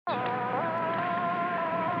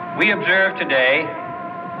We observe today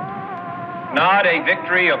not a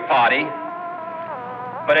victory of party,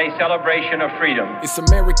 but a celebration of freedom. It's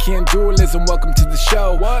American dualism, welcome to the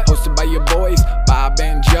show. What? Hosted by your boys, Bob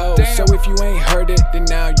and Joe. Damn. So if you ain't heard it, then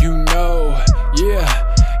now you know.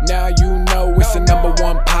 Yeah, now you know. It's the number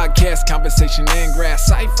one podcast, conversation and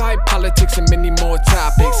grass, sci-fi, politics, and many more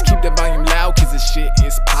topics. Keep the volume loud, cause this shit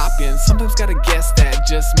is poppin'. Sometimes got a guest that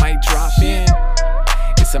just might drop in.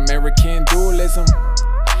 It's American dualism.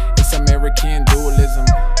 It's American dualism.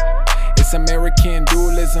 It's American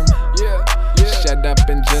dualism. Yeah. Shut up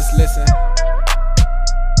and just listen.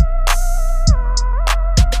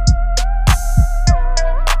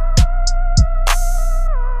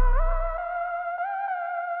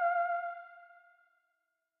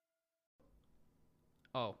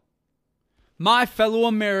 Oh. My fellow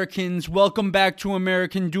Americans, welcome back to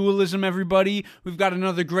American Dualism, everybody. We've got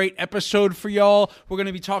another great episode for y'all. We're going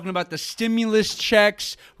to be talking about the stimulus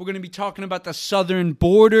checks. We're going to be talking about the southern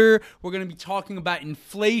border. We're going to be talking about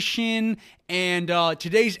inflation. And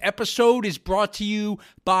today's episode is brought to you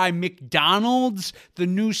by McDonald's. The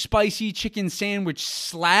new spicy chicken sandwich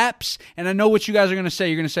slaps. And I know what you guys are going to say.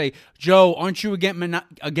 You're going to say, Joe, aren't you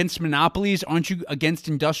against monopolies? Aren't you against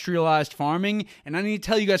industrialized farming? And I need to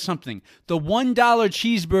tell you guys something. The $1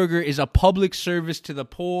 cheeseburger is a public service to the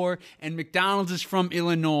poor, and McDonald's is from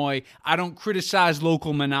Illinois. I don't criticize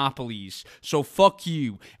local monopolies, so fuck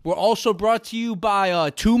you. We're also brought to you by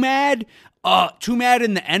Too Mad. Too Mad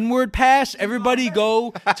in the N-word pass. Everybody go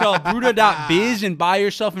to Bruta.biz and buy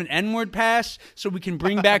yourself an N-word pass so we can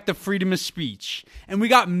bring back the freedom of speech. And we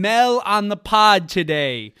got Mel on the pod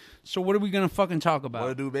today. So what are we going to fucking talk about? What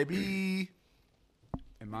to do, baby?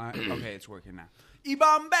 Okay, it's working now.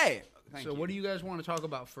 Ibambe. So what do you guys want to talk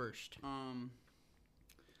about first?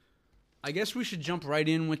 I guess we should jump right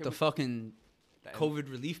in with the fucking COVID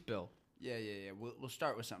relief bill. Yeah. We'll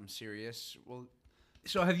start with something serious.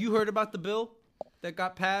 So have you heard about the bill that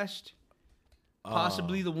got passed?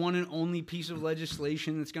 Possibly the one and only piece of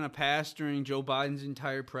legislation that's going to pass during Joe Biden's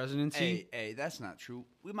entire presidency. Hey, that's not true.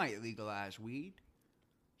 We might legalize weed.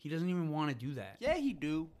 He doesn't even want to do that. Yeah, he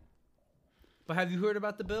do. But have you heard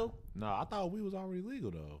about the bill? No, I thought weed was already legal,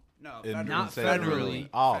 though. No, not federally.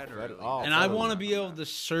 And I want to be able to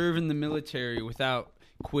serve in the military without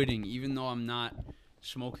quitting, even though I'm not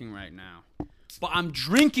smoking right now. But I'm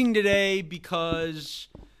drinking today because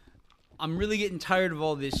I'm really getting tired of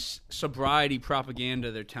all this sobriety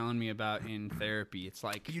propaganda they're telling me about in therapy. It's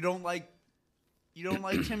like you don't like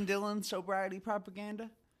Tim Dillon's sobriety propaganda?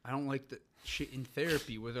 I don't like the shit in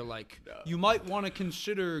therapy where they're like, you might want to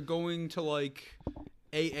consider going to like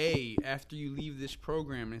AA after you leave this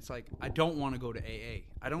program. And it's like, I don't want to go to AA.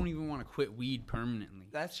 I don't even want to quit weed permanently.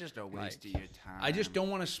 That's just a waste of your time. I just don't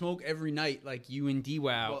want to smoke every night like you and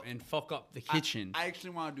D-Wow and fuck up the kitchen. I actually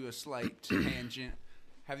want to do a slight tangent.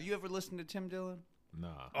 Have you ever listened to Tim Dillon? Nah.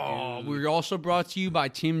 Oh, we're also brought to you by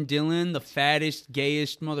Tim Dillon, the fattest,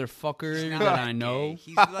 gayest motherfucker that I know. Gay.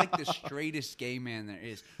 He's like the straightest gay man there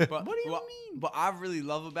is. But what do you mean? What I really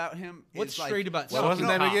love about him What's is straight about what's his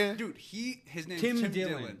name again? Dude, his name Tim is Tim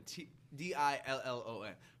Dillon. Dillon.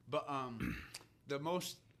 Dillon.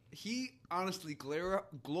 But he honestly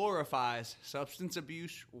glorifies substance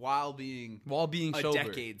abuse while being a sober.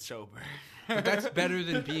 decade sober. But that's better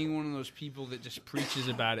than being one of those people that just preaches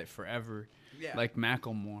about it forever. Yeah. Like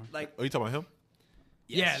Macklemore. Oh, you talking about him?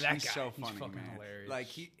 Yeah, that he's guy. so He's funny, fucking man. hilarious.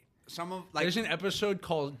 Like there's an episode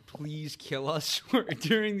called "Please Kill Us," where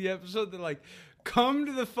during the episode they're like, "Come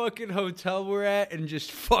to the fucking hotel we're at and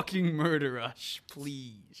just fucking murder us,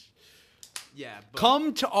 please." Yeah, but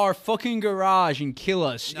Come to our fucking garage and kill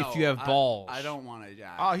us if you have balls. I don't want to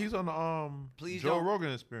die. Oh, he's on the Joe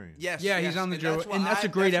Rogan Experience. Yes, Yeah, he's on the Joe, and that's a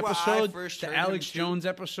great episode. The The Alex Jones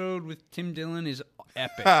episode with Tim Dillon is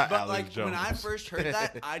epic. But like when I first heard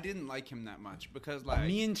that, I didn't like him that much because like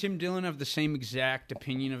Me and Tim Dillon have the same exact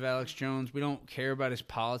opinion of Alex Jones. We don't care about his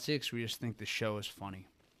politics. We just think the show is funny.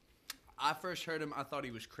 I first heard him, I thought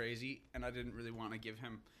he was crazy, and I didn't really want to give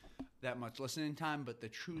him that much listening time, but the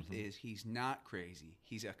truth is he's not crazy.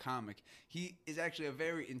 He's a comic. He is actually a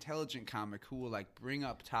very intelligent comic who will like bring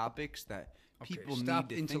up topics that people stop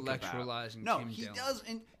need to think about. intellectualizing No, Tim he Dillon. does,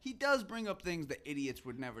 and he does bring up things that idiots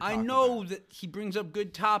would never talk I know about. that he brings up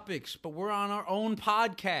good topics, but we're on our own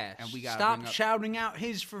podcast. And we gotta stop bring up- shouting out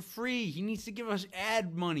his for free. He needs to give us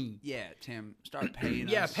ad money. Yeah, Tim, start paying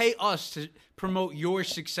Yeah, us. pay us to promote your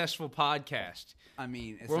successful podcast. I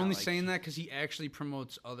mean, it's We're not only like saying that because he actually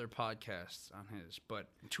promotes other podcasts on his. But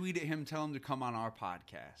tweet at him, tell him to come on our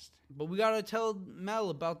podcast. we gotta tell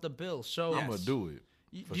Mel about the bill. So I'm gonna do it.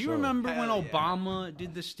 do you sure. remember when Hell yeah. Obama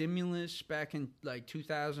did the stimulus back in like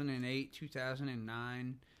 2008,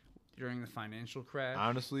 2009, during the financial crash?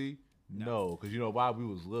 Honestly, no, because you know why? We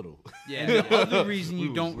was little. Yeah, and the other reason We you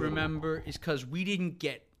was don't little. remember is because we didn't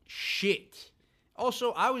get shit.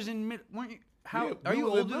 Also, I was in weren't you? How Yeah, are we you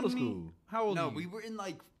was in older middle than me? school. How old No, are you? we were in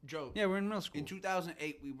like Joe. Yeah, we're in middle school. In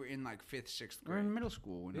 2008, we were in like 5th, 6th We're grade. in middle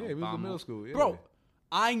school. When Yeah, we was Obama- in middle school. Yeah. Bro,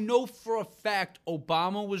 I know for a fact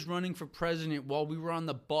Obama was running for president while we were on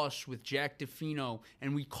the bus with Jack DeFino,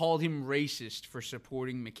 and we called him racist for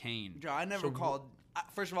supporting McCain. Joe, I never called.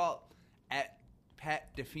 First of all, at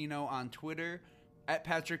Pat DeFino on Twitter, at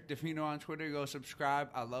Patrick DeFino on Twitter, go subscribe.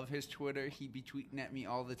 I love his Twitter. He be tweeting at me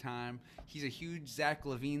all the time. He's a huge Zach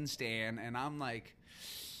LaVine stan, and I'm like,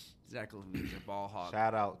 Zach LaVine's a ball hog.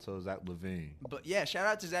 Shout out to Zach LaVine. But yeah, shout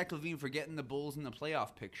out to Zach LaVine for getting the Bulls in the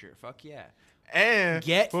playoff picture. Fuck yeah. And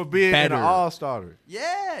Get for being better. an all-starter.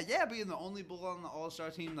 Yeah, being the only Bull on the All-Star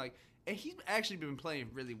team, like, and he's actually been playing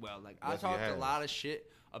really well. Like, I Yes, he talked a has. lot of shit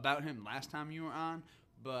about him last time you were on,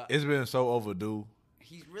 but It's been so overdue.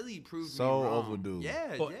 he's really proved So me wrong. overdue.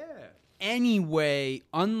 Yeah, But- yeah. Anyway,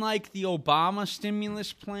 unlike the Obama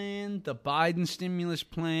stimulus plan, the Biden stimulus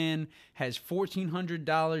plan has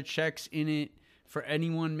 $1,400 checks in it for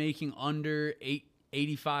anyone making under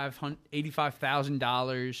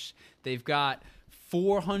 $85,000. They've got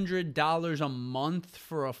 $400 a month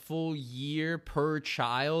for a full year per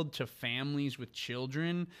child to families with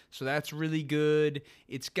children. So that's really good.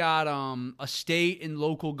 It's got a state and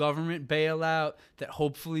local government bailout that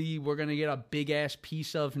hopefully we're going to get a big ass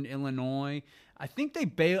piece of in Illinois. I think they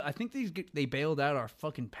bailed out our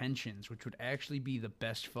fucking pensions, which would actually be the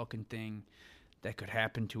best fucking thing that could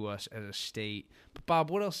happen to us as a state. But Bob,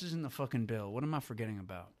 what else is in the fucking bill? What am I forgetting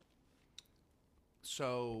about?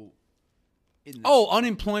 So,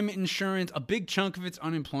 Unemployment insurance. A big chunk of it's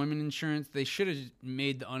unemployment insurance. They should have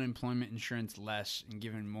made the unemployment insurance less and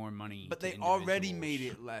given more money. but to they already individuals. made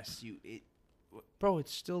it less. Bro,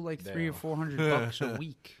 it's still like $300 or $400 bucks a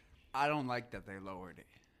week. I don't like that they lowered it.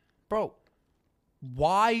 Bro,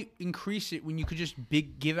 why increase it when you could just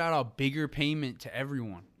give out a bigger payment to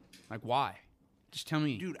everyone? Like, why? Just tell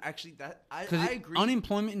me. Dude, actually, I Because agree.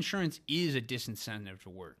 unemployment insurance is a disincentive to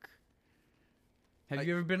work. Have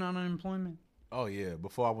you ever been on unemployment? Oh, yeah.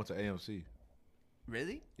 Before I went to AMC.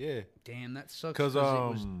 Really? Yeah. Damn, that sucks. Because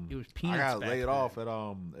it was peanuts. I got back laid then. off at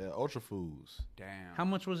Ultra Foods. Damn. How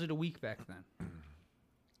much was it a week back then?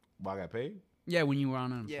 Well, I got paid? Yeah, when you were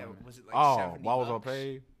on Yeah, unemployment. was it like Oh, 70 why was I bucks?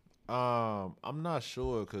 paid? I'm not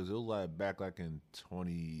sure because it was like back like in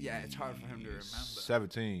 20. Yeah, it's hard for him to remember.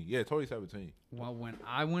 17. Yeah, 2017. Well, when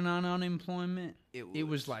I went on unemployment, it was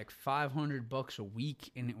was- like $500 a week,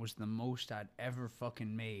 and it was the most I'd ever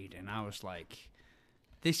fucking made. And I was like,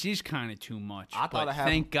 "This is kind of too much." I thought but I had-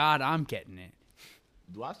 thank God I'm getting it.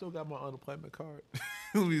 Do I still got my unemployment card?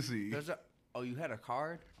 Let me see. Oh, you had a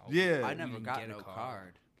card? Yeah. I never didn't got get a no card.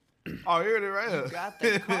 card. Oh, here it is right here. got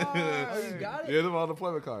the card. Oh, you got Yeah, that's my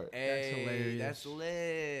unemployment card. Hey, hilarious. that's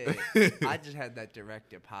lit. I just had that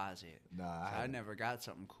direct deposit. Nah, So I I never got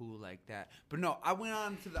something cool like that. But no, I went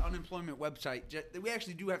on to the unemployment website. We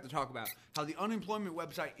actually do have to talk about how the unemployment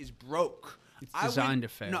website is broke. It's designed to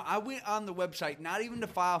fail. No, I went on the website not even to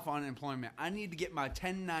file for unemployment. I need to get my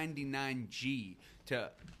 1099-G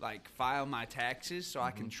to like file my taxes so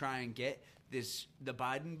I can try and get the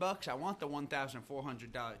Biden bucks. I want the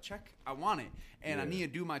 $1,400 check. I want it, and I Yeah. need to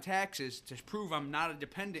do my taxes to prove I'm not a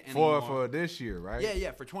dependent anymore. for this year, right?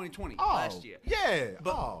 Yeah, for 2020, Oh, last year. Yeah.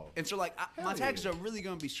 But and so like my Hell taxes yeah. are really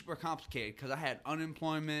going to be super complicated because I had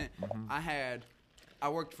unemployment. I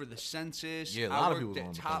worked for the census. Yeah, a I lot of worked people at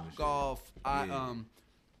was on Top unemployment Golf. Yeah.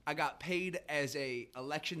 I got paid as a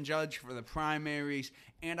election judge for the primaries,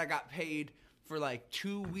 and I got paid for like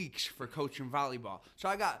 2 weeks for coaching volleyball. So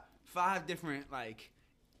I got 5 different like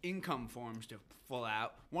income forms to fill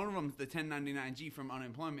out. One of them is the 1099-G from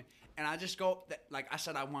unemployment, and I just go like I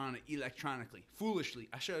said I wanted it electronically. Foolishly,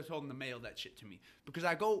 I should have told them to mail that shit to me because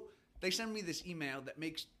they send me this email that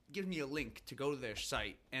gives me a link to go to their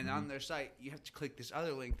site, and on their site you have to click this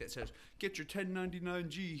other link that says get your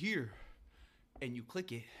 1099-G here, and you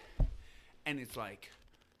click it, and it's like,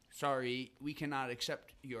 sorry, we cannot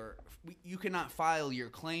accept you cannot file your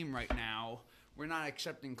claim right now. We're not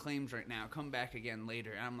accepting claims right now. Come back again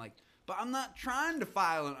later. And I'm like, but I'm not trying to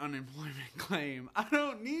file an unemployment claim. I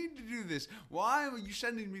don't need to do this. Why are you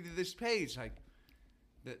sending me to this page? Like,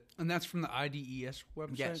 And that's from the IDES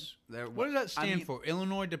website? yes. What does that stand for?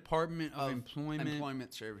 Illinois Department of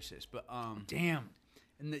Employment Services. But Damn.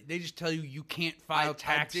 And they just tell you can't file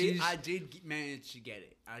taxes? I did manage to get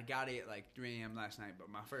it. I got it at like 3 a.m. last night, but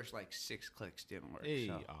my first like 6 clicks didn't work. Hey,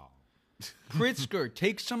 so. Pritzker,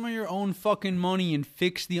 take some of your own fucking money and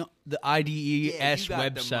fix the IDES Yeah, you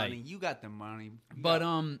got website. The money. You got the money. But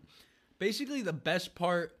Basically, the best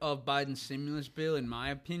part of Biden's stimulus bill, in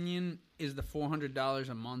my opinion, is the $400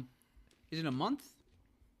 a month. Is it a month?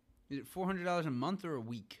 Is it $400 a month or a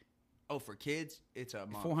week? Oh, for kids, it's a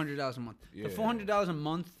month. $400 a month. Yeah. The $400 a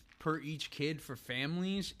month per each kid for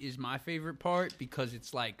families is my favorite part because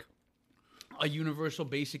it's like a universal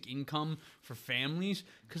basic income for families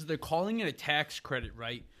because they're calling it a tax credit,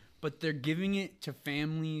 right? But they're giving it to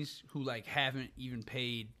families who like haven't even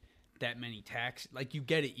paid that many tax. Like you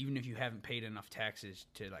get it even if you haven't paid enough taxes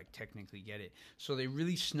to like technically get it. So they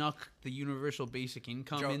really snuck the universal basic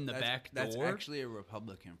income Joe, in the back door. That's actually a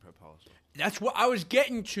Republican proposal. That's what I was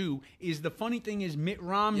getting to. Is the funny thing is Mitt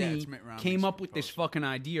Romney, it's Mitt Romney's came up with this proposal. fucking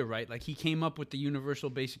idea, right? Like he came up with the universal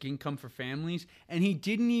basic income for families, and he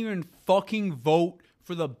didn't even fucking vote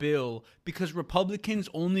for the bill because Republicans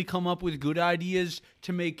only come up with good ideas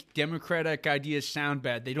to make Democratic ideas sound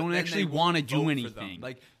bad. They don't Then actually they want to won't do vote for anything. them.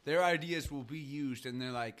 Like their ideas will be used, and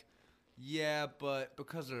they're like, "Yeah, but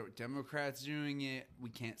because the Democrats doing it, we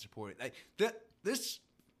can't support it." Like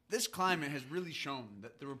this climate has really shown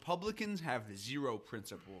that the Republicans have zero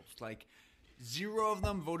principles. Like zero of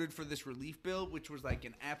them voted for this relief bill, which was like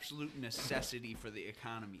an absolute necessity for the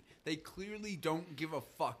economy. They clearly don't give a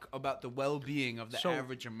fuck about the well-being of the So,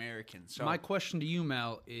 average American. So My question to you,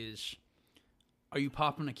 Mel, is: are you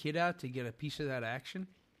popping a kid out to get a piece of that action?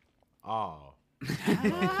 Oh.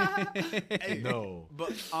 No.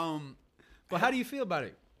 but Well, how do you feel about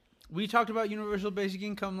it? We talked about universal basic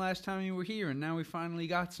income last time you were here, and now we finally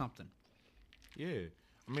got something. Yeah.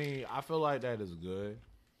 I mean, I feel like that is good.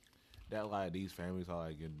 That like these families are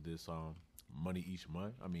like getting this money each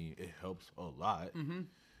month. I mean, it helps a lot. Mhm.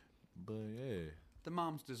 But yeah. the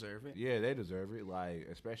moms deserve it. Yeah, they deserve it. Like,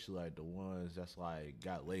 especially like the ones that's like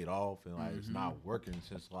got laid off and like it's not working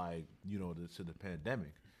since like, you know, to the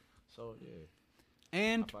pandemic. So yeah. I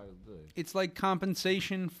And thought it was good. it's like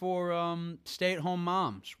compensation for stay-at-home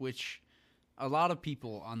moms, which a lot of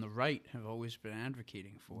people on the right have always been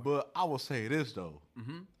advocating for. But I will say this though.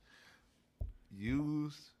 Mm-hmm.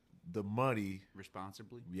 Use the money,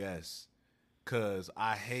 Responsibly. yes. Cause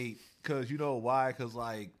you know why? Cause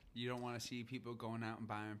like You don't want to see people going out and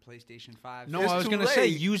buying PlayStation 5. no, It's I was too going to say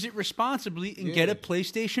late. use it responsibly and Yeah. get a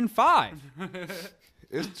PlayStation 5.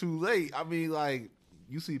 it's too late. I mean, like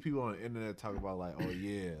you see people on the internet talk about like, oh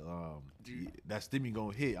yeah, that stimmy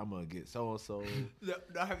gonna hit. I'm gonna get so and so.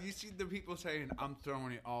 Have you seen the people saying, I'm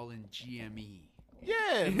throwing it all in GME?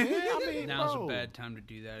 Yeah, man. I mean, Now's bro. a bad time to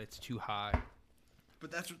do that. It's too high.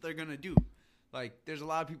 But that's what they're going to do. Like, there's a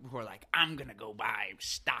lot of people who are like, I'm going to go buy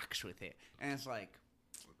stocks with it. And it's like,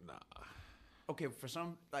 Nah. okay, for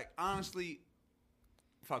some, like, honestly,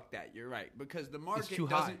 fuck that. You're right. Because the market too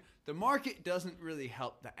doesn't, high. the market doesn't really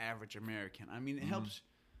help the average American. I mean, it helps,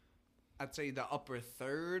 I'd say, the upper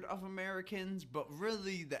third of Americans, but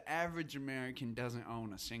really the average American doesn't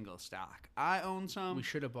own a single stock. I own some. We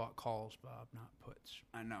should have bought calls, Bob, not puts.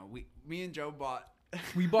 I know. Me and Joe bought.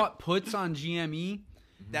 We bought puts on GME.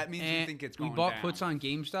 That means we And think it's we going bought down. puts on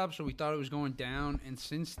GameStop, so we thought it was going down. And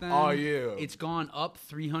since then, Oh, yeah. it's gone up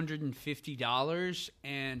 $350,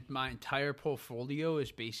 and my entire portfolio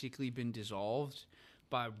has basically been dissolved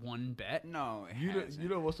by one bet. No, it You hasn't.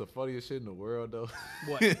 know what's the funniest shit in the world though?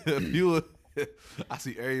 What? I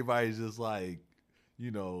see everybody just like,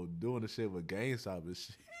 you know, doing the shit with GameStop and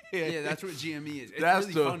shit. Yeah, that's what GME is. It's That's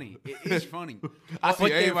really the- funny. It is funny. I see But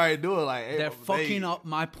they're- everybody doing like They're fucking up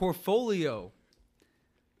my portfolio.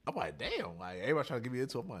 I'm like, damn, like everybody trying to get me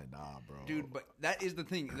into it. I'm like, nah, bro. Dude, but that is the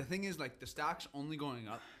thing. The thing is, like, the stock's only going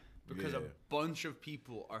up because a Yeah. bunch of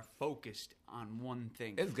people are focused on one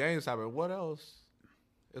thing. It's GameStop, and what else?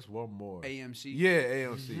 It's one more. AMC. Yeah,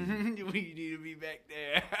 AMC. We need to be back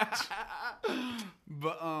there.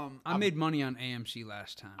 But I made money on AMC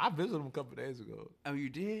last time. I visited them a couple days ago. oh, you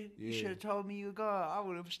did? You Yeah. should have told me you were gone. I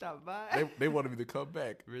would have stopped by. They wanted me to come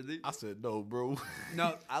back. Really? I said no, bro.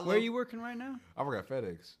 No, Where are you working right now? I work at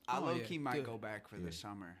FedEx. I Oh, low yeah. key might Good. go back for Yeah. the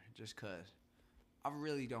summer just cause I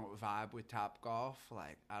really don't vibe with Top Golf.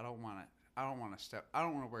 Like I don't want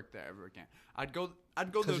to work there ever again. I'd go there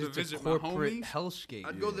Because to it's a visit my corporate homies. hellscape.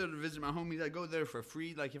 I'd go there to visit my homies. I'd go there for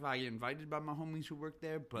free, like if I get invited by my homies who work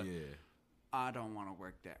there. But Yeah. I don't want to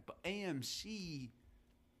work there. But AMC,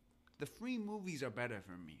 the free movies are better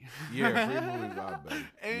for me. Yeah, free movies are better.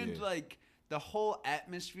 And Yeah. like the whole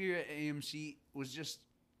atmosphere at AMC was just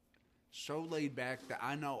so laid back that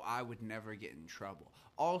I know I would never get in trouble.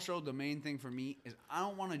 Also, the main thing for me is I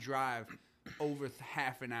don't want to drive over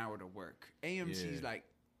half an hour to work. AMC's Yeah. like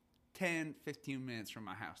 10, 15 minutes from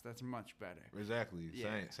my house. That's much better. Exactly.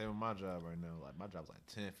 Yeah. Same with my job right now. Like my job's like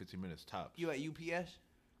 10, 15 minutes tops. You at UPS?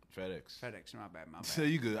 FedEx. FedEx, my bad. So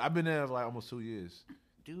you good. I've been there for like almost 2 years.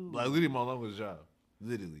 dude. Like literally my longest job.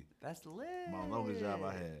 Literally. That's lit. My longest job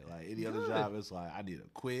I had. Like any other job, it's like I need to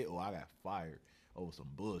quit or I got fired over some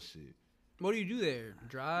bullshit. What do you do there?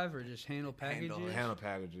 Drive or just handle packages? Handle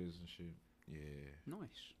packages and shit. Yeah. Nice.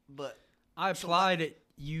 But I applied at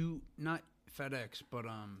not FedEx, but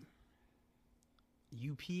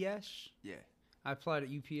UPS. yeah, I applied at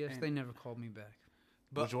UPS. And- They never called me back.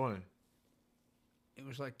 But- Which one? It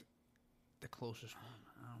was like the closest one.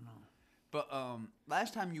 I don't know. but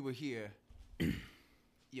last time you were here,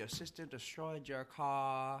 your sister destroyed your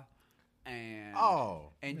car,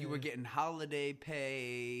 and you were getting holiday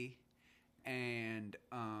pay, and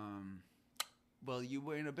well, you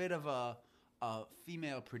were in a bit of a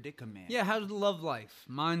female predicament. Yeah, how's the love life?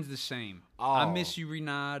 Mine's the same. Oh. I miss you,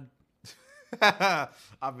 Renaud. I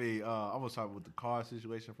mean, I'm gonna start with the car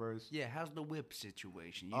situation first. Yeah, how's the whip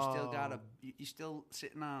situation? You still got you still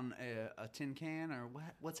sitting on a tin can, or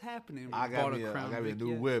what's happening? I got bought me a a, I Crown got me a Vic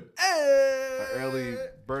new yet? whip, Hey! an early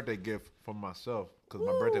birthday gift for myself because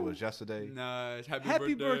my birthday was yesterday. Nice.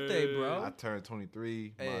 Happy birthday, bro. I turned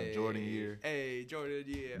 23, my Jordan year. Hey, Jordan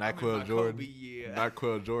year. NyQuil Jordan. Kobe year.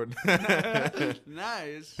 NyQuil Jordan.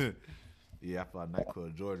 Nice. Yeah, I feel like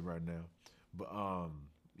NyQuil Jordan right now. But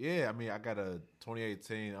yeah, I mean, I got a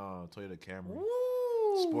 2018 Toyota Camry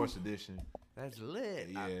Sports Edition. That's lit.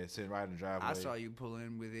 Yeah, sitting right in the driveway. I saw you pull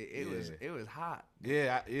in with it. It was hot.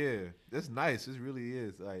 Yeah, it's nice. It really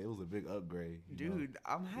is. Like it was a big upgrade, you know? Dude,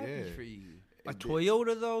 I'm happy Yeah. for you. A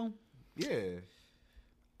Toyota, though? Yeah,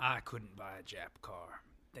 I couldn't buy a Jap car.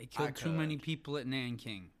 They killed too could. many people at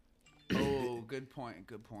Nanking. Oh, good point. and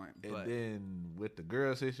But then with the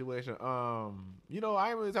girl situation, you know, I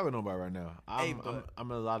ain't really talking to nobody right now. I'm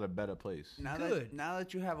in a lot of better place. now Good.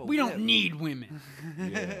 that you have a We whip, don't need women.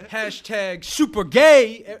 Yeah. Hashtag super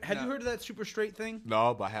gay. Have you heard of that super straight thing?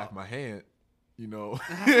 No, by half my hand, you know.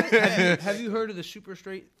 Have you heard of the super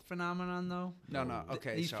straight phenomenon, though? No.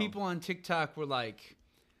 Okay, These so people on TikTok were like,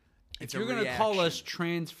 It's if a you're going to call us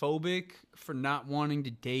reaction. transphobic for not wanting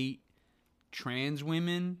to date trans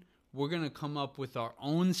women, we're going to come up with our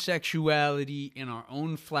own sexuality and our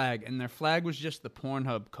own flag. And their flag was just the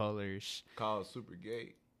Pornhub colors. Called super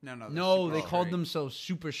gay. No, No, they super called straight. themselves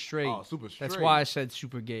super straight. Oh, super That's straight. why I said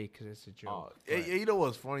super gay, because it's a Oh, joke. you know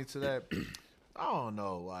what's funny to that? I don't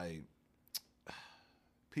know. Like,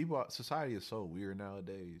 society is so weird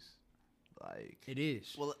nowadays. Like, It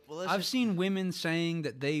is. Well, I've seen women saying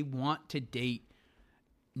that they want to date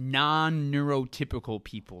non-neurotypical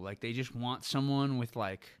people. Like, they just want someone with,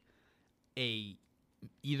 like,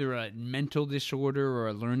 either a mental disorder or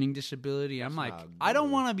a learning disability. I'm like, not I don't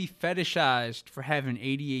good. want to be fetishized for having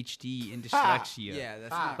ADHD and dyslexia. Yeah, that's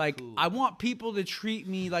not Like, cool. I want people to treat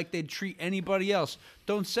me like they'd treat anybody else.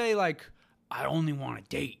 Don't say, like, I only want to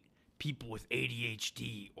date people with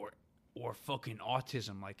ADHD or fucking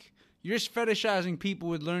autism. Like, you're just fetishizing people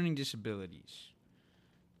with learning disabilities.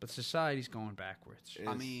 But society's going backwards.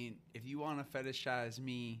 I mean, if you want to fetishize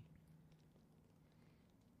me,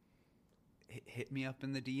 hit me up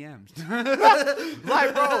in the DMs.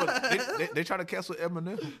 like, bro, they try to cancel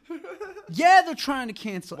Eminem. Yeah, they're trying to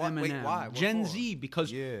cancel Why- Eminem. wait, why? What Gen for? Z,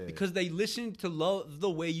 because they listen to Love the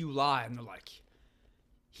Way You Lie, and they're like,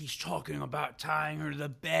 he's talking about tying her to the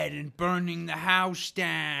bed and burning the house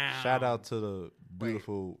down. Shout out to the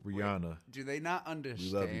beautiful Rihanna. Do they not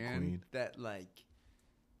understand queen. that, like,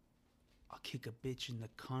 I'll kick a bitch in the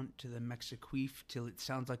cunt to the Mexiqueef till it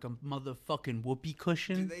sounds like a motherfucking whoopee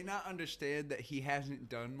cushion. do they not understand that he hasn't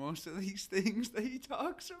done most of these things that he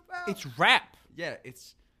talks about? It's rap. Yeah,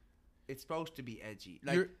 it's supposed to be edgy.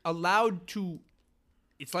 Like, You're allowed to.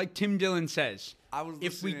 It's like Tim Dillon says. I was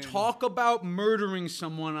If we listening- talk about murdering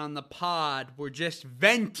someone on the pod, we're just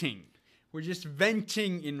venting. We're just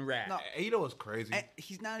venting in rap. No. And you know what's crazy? And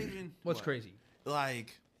he's not even. What's what? crazy?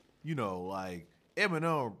 Like, you know, like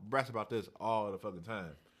Eminem raps about this all the fucking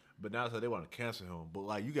time, but now they want to cancel him. But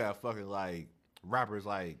like, you got fucking like rappers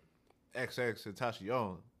like XX and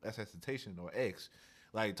Tentacion, XXXTentacion or X,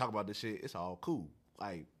 like talk about this shit. It's all cool.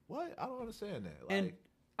 Like, what? I don't understand that. Like, And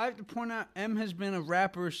I have to point out, M has been a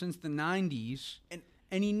rapper since the 90s,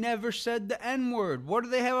 and he never said the N-word. What do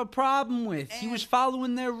they have a problem with? He was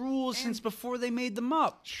following their rules since before they made them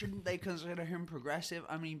up. Shouldn't they consider him progressive?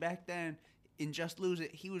 I mean, back then in Just Lose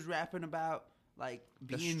It, he was rapping about like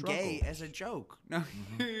The being struggle. gay as a joke. No,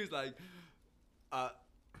 he was like,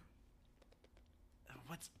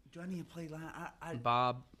 do I need to play line? I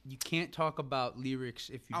Bob, you can't talk about lyrics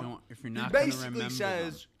if you don't. If you're he not going to basically remember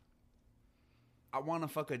says, them. I want to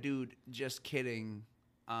fuck a dude. Just kidding.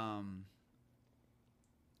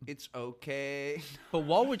 It's okay. But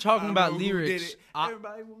while we're talking I about know who did lyrics, it.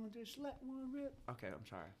 Everybody want to just let one rip. Okay, I'm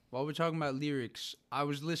sorry. while we're talking about lyrics, I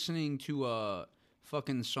was listening to a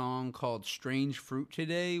fucking song called "Strange Fruit"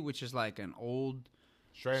 today, which is like an old.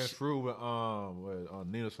 Strange Fruit with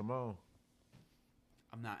Nina Simone.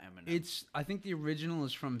 I'm not Eminem. I think the original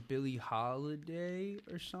is from Billie Holiday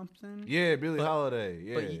or something. Yeah, Billie Holiday.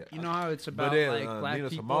 Yeah, But you know how it's about then, like black Nina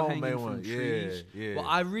people Simone hanging made from one. trees. Yeah. Well,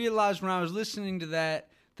 I realized when I was listening to that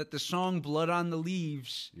the song "Blood on the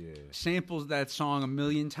Leaves" samples that song a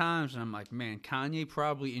million times, and I'm like, man, Kanye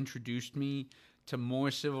probably introduced me to more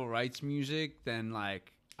civil rights music than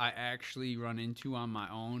like I actually run into on my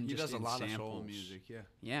own. He just does a in lot samples. of soul music. Yeah.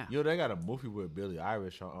 Yeah. Yo, they got a movie with Billie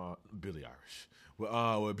Irish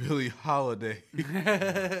with Billie Holiday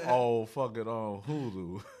on fucking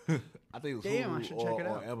Hulu. I think it's Damn, Hulu I should check it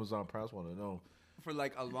out. or Amazon Prime. One of them. For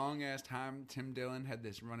like a long ass time, Tim Dillon had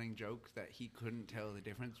this running joke that he couldn't tell the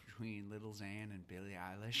difference between Lil Xan and Billie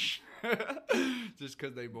Eilish, just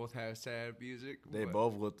because they both have sad music. They But,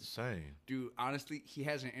 both look the same. dude, honestly, he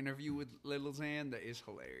has an interview with Lil Xan that is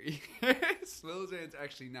hilarious. Lil Xan's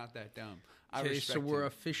actually not that dumb. I Okay, respect so we're him.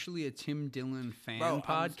 officially a Tim Dillon fan Bro,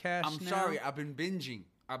 podcast. I'm now. sorry, I've been binging.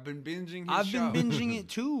 I've been binging. His I've show. been binging it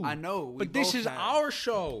too. I know, we but this both is have. our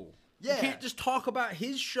show. Yeah. You can't just talk about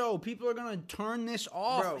his show. People are gonna turn this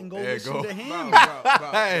off Bro, and go yeah, listen go. to him.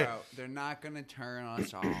 Bro, they're not gonna turn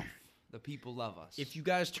us off. The people love us. If you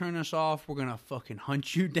guys turn us off, we're gonna fucking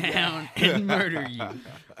hunt you down and murder you.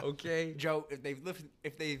 Okay? Joe,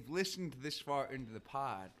 if they've listened this far into the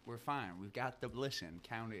pod, we're fine. We've got the listen.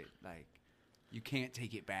 Count it. Like, you can't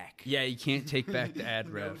take it back. Yeah, you can't take back the ad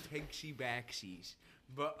No rev. takesy backsies.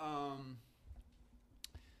 But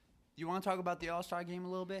you want to talk about the All-Star game a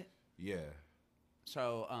little bit? Yeah.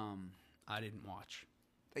 So I didn't watch.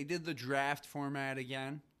 they did the draft format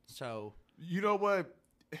again. So You know what?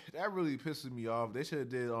 That really pisses me off. They should have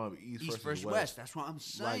did East versus West. That's what I'm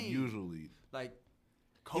saying. Like usually. Like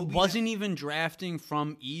It wasn't even drafting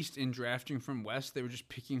from East and drafting from West. They were just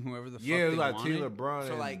picking whoever the fuck Yeah, it they was like wanted. Team LeBron. So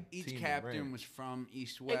and like each Team captain Durant. was from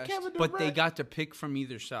East And West. Kevin But they Durant. got to pick from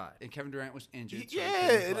either side. And Kevin Durant was injured. so he Yeah,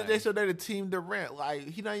 couldn't and play. they said they the Team Durant. Like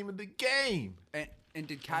he not even in the game. And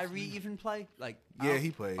did Kyrie even play? Like Yeah,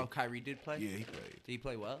 he played. Oh, Kyrie did play. Yeah, he played. Did he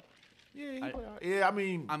play well? Yeah, he I- played. Yeah, I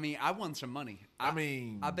mean, I won some money. I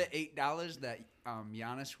mean, I bet $8 that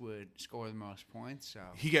Giannis would score the most points. So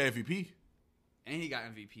he got MVP. and he got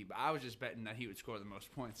MVP, but I was just betting that he would score the most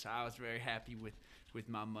points. So I was very happy with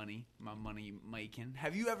my money making.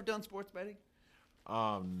 Have you ever done sports betting?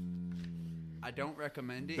 I don't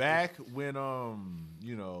recommend it. Back when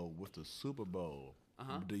you know, with the Super Bowl,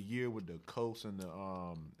 Uh-huh. the year with the Colts and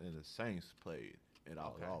the Saints played, and I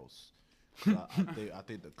Okay. lost. I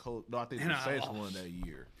think the Colts. No, I think And the I Saints lost. won that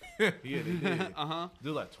year. Yeah, they did. Uh-huh. It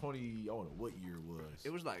was like 20. I don't know what year it was. It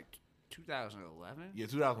was like 2011. Yeah,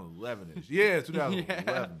 2011 is. Yeah,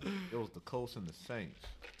 2011. It was the Colts and the Saints.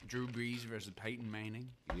 Drew Brees versus Peyton Manning.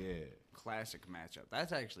 Yeah, Classic matchup.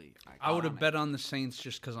 That's actually I would have iconic. bet on the Saints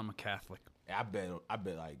just because I'm a Catholic. I bet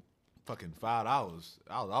like fucking $5.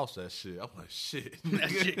 I lost that shit. I'm like, shit. That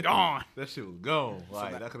shit gone. That shit was gone.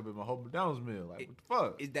 Like that- that could have been my whole McDonald's meal. Like what the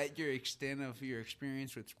fuck? Is that your extent of your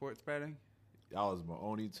experience with sports betting? That was my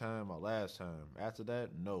only time, my last time. After that,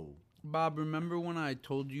 no. Bob, remember when I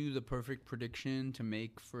told you the perfect prediction to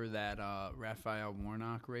make for that Raphael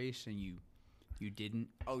Warnock race and you didn't?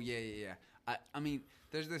 Oh yeah. I mean,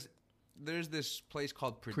 there's this place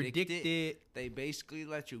called Predict Predict It. It. They basically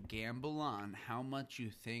let you gamble on how much you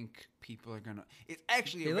think people are gonna. It's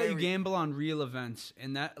actually They a let you very- gamble on real events,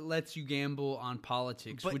 and that lets you gamble on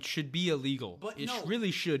politics, But- which should be illegal. but it no,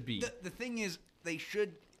 really should be. The thing is,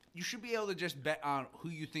 you should be able to just bet on who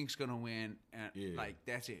you think's gonna win, and Yeah. like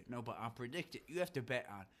that's it. No, but on Predict It, you have to bet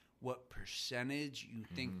on what percentage you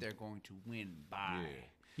think they're going to win by. Yeah.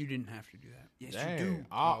 You didn't have to do that. Yes, Dang. you do.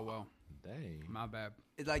 Oh, well, Dang. my bad.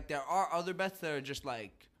 It's like there are other bets that are just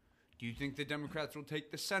like, do you think the Democrats will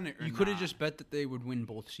take the Senate? Or You could have not? just bet that they would win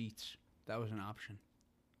both seats. That was an option.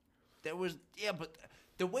 There was but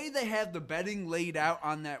the way they have the betting laid out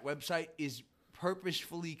on that website is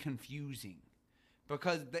purposefully confusing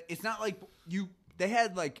because it's not like they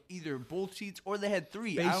had like either both seats or they had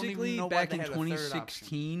three. I don't even Basically, know why back they in had a third option.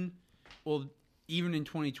 2016, well, even in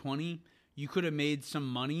 2020, you could have made some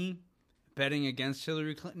money betting against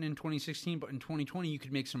Hillary Clinton in 2016, but in 2020, you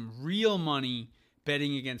could make some real money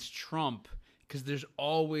betting against Trump because there's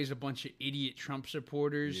always a bunch of idiot Trump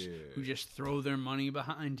supporters Yeah. who just throw their money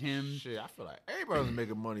behind him. Shit, I feel like everybody was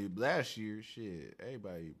making money last year. Shit,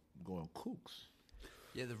 everybody going kooks.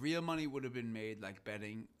 Yeah, the real money would have been made like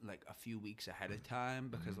betting like a few weeks ahead of time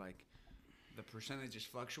because like the percentages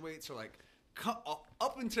fluctuate. So like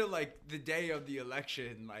up until like the day of the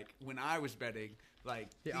election, like when I was betting, like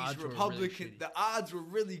The these odds were really Republicans, shitty. the odds were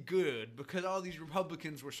really good because all these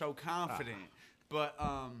Republicans were so confident. But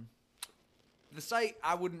the site,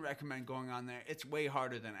 I wouldn't recommend going on there. It's way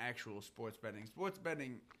harder than actual sports betting. Sports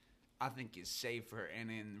betting, I think, is safer, and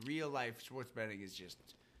in real life, sports betting is just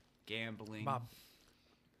gambling. Bob,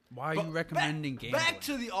 why are But you recommending gambling? Back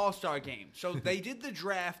to the All-Star game. So they did the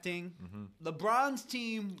drafting. LeBron's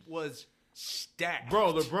team was stacked.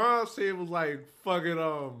 Bro, LeBron's team was like fucking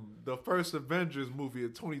the first Avengers movie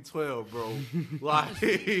of 2012, bro. like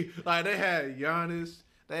they had Giannis,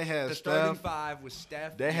 they had the starting Steph, five was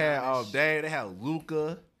Steph. they had Giannis, they had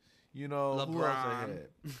Luca, you know, who else LeBron. they had?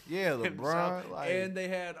 Yeah, LeBron, himself, like, and they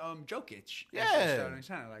had Jokic. Yeah. as the starting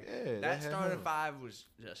center. Like Yeah, they that had starting him. five was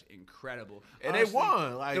just incredible, and Honestly, they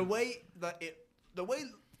won. Like the way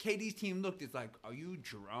KD's team looked is like, are you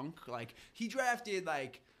drunk? Like he drafted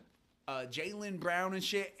like Jaylen Brown and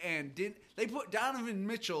shit, and they put Donovan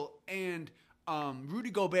Mitchell and Rudy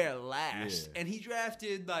Gobert last, Yeah. and he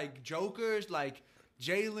drafted like jokers like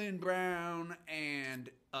Jaylen Brown and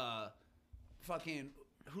fucking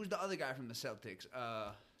who's the other guy from the Celtics?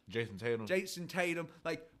 Jason Tatum. Jason Tatum.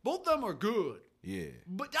 Like both of them are good. Yeah.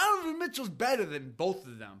 But Donovan Mitchell's better than both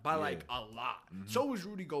of them by like Yeah. a lot. So is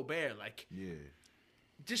Rudy Gobert. Like Yeah.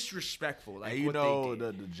 disrespectful. Like And you what know they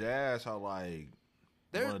did. the Jazz are like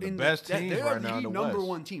They're one of the in best the, teams they right are now in the the number West.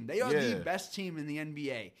 one team. They are Yeah. the best team in the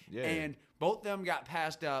NBA. Yeah. And both of them got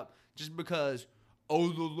passed up just because the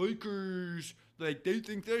Lakers like they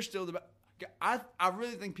think they're still the best. I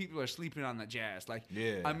really think people are sleeping on the Jazz. Like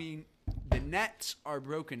Yeah. I mean the Nets are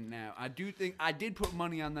broken now. I did put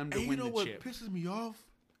money on them to And you win know the what chip. pisses me off?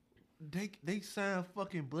 They signed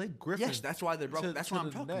fucking Blake Griffin. Yes, that's why they're broke. That's what I'm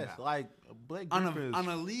the talking Nets. about. Like Blake on Griffin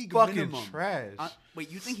a league fucking minimum. trash. Wait,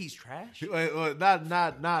 you think he's trash? Wait,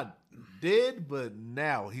 not did, but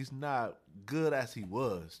now he's not good as he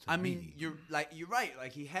was. To I mean, me. you're right.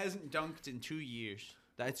 Like he hasn't dunked in 2 years.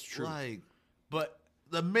 That's true. like But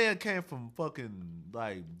the man came from fucking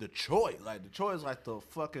like Detroit. Like Detroit is like the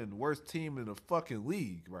fucking worst team in the fucking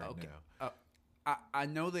league right okay, now. I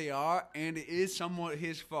know they are, and it is somewhat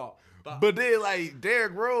his fault. But then like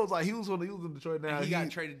Derrick Rose, like he was in Detroit now. he got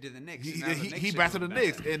traded to the Knicks. He, and now the he, Knicks he are back to the doing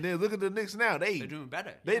Knicks, better. and then look at the Knicks now. They're doing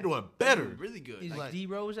better. They Yeah. doing They're better. doing really good. Is Like, D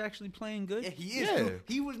Rose actually playing good? yeah, he is. Yeah. Dude.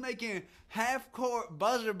 He was making half-court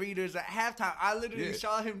buzzer beaters at halftime. I literally Yeah.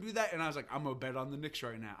 saw him do that, and I was like, I'm going to bet on the Knicks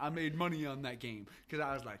right now. I made money on that game because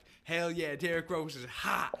I was like, hell yeah, Derrick Rose is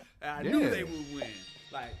hot. And I knew Yeah. they would win.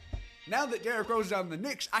 Like, now that Derrick Rose is on the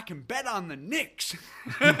Knicks, I can bet on the Knicks.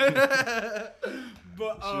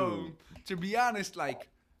 But to be honest, like,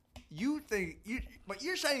 but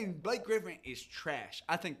you're saying Blake Griffin is trash.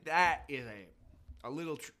 I think that is a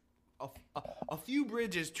little a few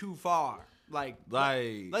bridges too far. Like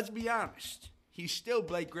let's be honest. He's still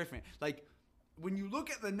Blake Griffin. Like when you look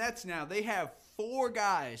at the Nets now, they have 4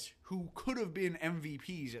 guys who could have been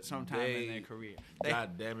MVPs at some time in their career.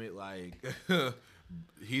 God damn it! Like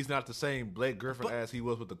he's not the same Blake Griffin as he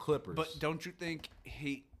was with the Clippers. But don't you think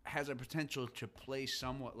he has a potential to play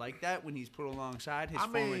somewhat like that when he's put alongside his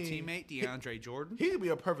former teammate DeAndre Jordan? He could be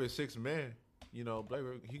a perfect 6th man. You know, Blake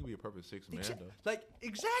Griffin, he could be a perfect 6th man though. Like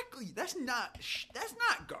exactly, that's not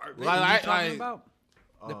garbage. What are you talking like- about?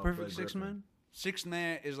 The Blake perfect six Griffin. man? 6th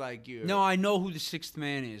man is like you. No, I know who the 6th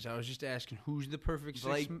man is. I was just asking who's the perfect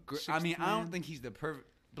Blake. sixth I mean, man? I don't think he's the perfect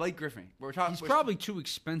Blake Griffin. We're talking. He's probably too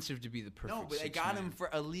expensive to be the perfect no, but they sixth got man. him for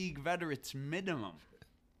a league veteran's minimum.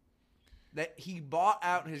 That he bought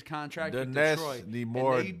out his contract The with Nets Detroit. need and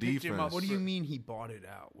more they picked him up defense. What do for- you mean he bought it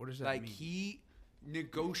out? What does that Like mean? he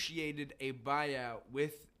negotiated a buyout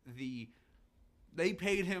with the. They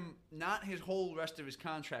paid him not his whole rest of his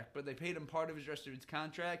contract, but they paid him part of his rest of his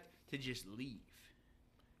contract to just leave,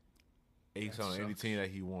 He's That on any sucks. team that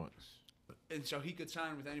he wants. and so he could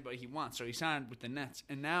sign with anybody he wants. So he signed with the Nets,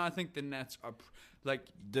 and now I think the Nets are like.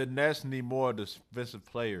 The Nets need more defensive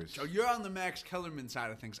players. So you're on the Max Kellerman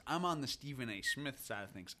side of things. I'm on the Stephen A. Smith side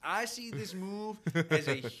of things. I see this move as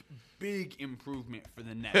a big improvement for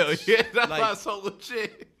the Nets. Hell yeah, that's Like- not so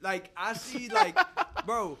legit. Like I see, like,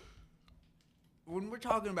 bro, when we're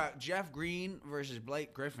talking about Jeff Green versus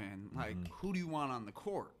Blake Griffin, like, who do you want on the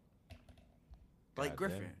court? Blake God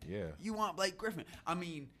damn, Griffin. yeah. You want Blake Griffin. I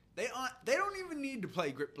mean, they don't even need to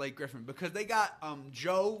play Blake Griffin because they got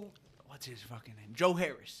Joe. what's his fucking name? Joe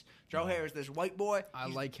Harris. Joe Harris, this white boy. I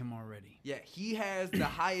like him already. Yeah, he has the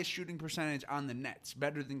highest shooting percentage on the Nets,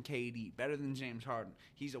 better than KD, better than James Harden.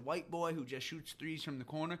 He's a white boy who just shoots threes from the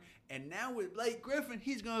corner, and now with Blake Griffin,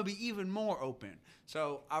 he's going to be even more open.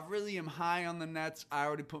 So I really am high on the Nets. I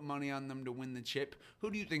already put money on them to win the chip. Who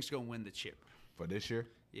do you think's going to win the chip? For this year?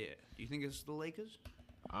 Yeah. Do you think it's the Lakers?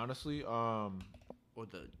 Honestly, Or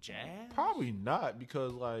the Jazz? probably not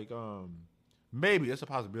because maybe it's a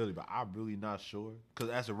possibility, but I'm really not sure. Because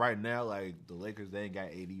as of right now, like the Lakers, they ain't got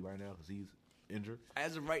AD right now because he's injured.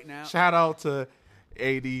 As of right now. Shout out to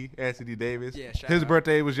AD, Anthony Davis. Yeah, shout his out.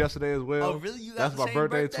 birthday was yesterday as well. Oh, really? You got That's the my same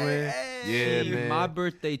birthday birthday? twin. Hey. Yeah, man. My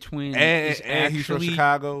birthday twin and, is and he's from actually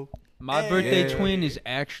Chicago. my birthday Yeah. twin is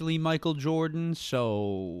actually Michael Jordan.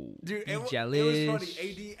 So Dude, be it jealous. was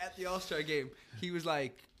funny. AD at the All-Star game, he was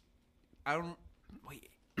like, I don't. Wait.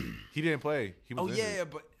 He didn't play. He was Oh, injured. yeah,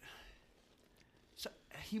 but. So,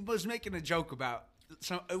 he was making a joke about.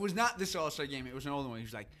 So it was not this All-Star game. It was an older one. He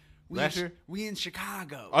was like, Last year? We in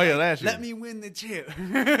Chicago. Oh, yeah, last year. Let me win the chip.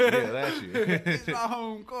 Yeah, last year. It's my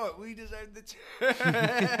home court. We deserve the chip.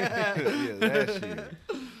 Yeah, last year.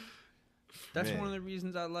 That's Man. one of the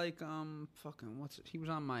reasons I like he was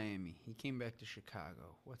on Miami. He came back to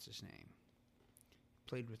Chicago. What's his name?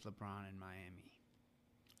 Played with LeBron in Miami.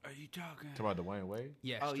 Are you talking? Talking about Dwayne Wade?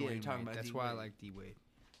 Yes, Oh, yeah, you're Dwayne talking Wade. about That's D. why I Wade. like D Wade.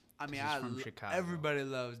 I mean, He's from Chicago. everybody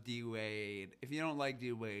loves D Wade. If you don't like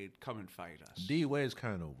D Wade, come and fight us. D Wade's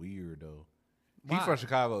kind of weird though. Why? He's from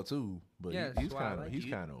Chicago too, but Yeah, he's that's why I kind of like he's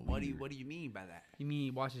you. kind of weird. What do you mean by that? You mean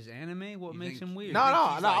he watches anime? What You makes think- him weird? No, think no,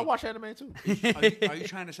 he's no. I like- watch anime too. Are you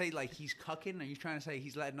trying to say like he's cucking? Are you trying to say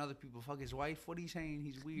he's letting other people fuck his wife? What are you saying?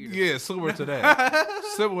 He's weird. Yeah, similar to that.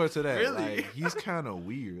 Similar to that. Really? Like, he's kind of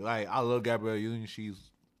weird. Like, I love Gabrielle Union. She's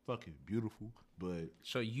fucking beautiful. But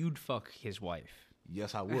So you'd fuck his wife?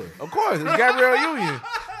 yes, I would. Of course, it's Gabrielle Union.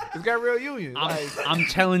 It's Gabrielle Union. I'm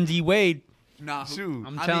telling D Wade. Nah, Shoot.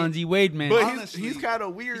 I'm I telling mean, D Wade, man. But honestly, he's kind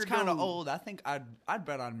of weird. he's kind of though. old. I think I'd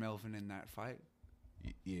bet on Melvin in that fight.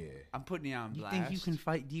 Yeah. I'm putting you on You blast. think you can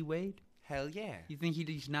fight D Wade? Hell yeah. You think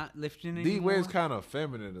he's not lifting D anymore? Wade's kind of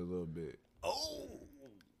feminine a little bit. Oh.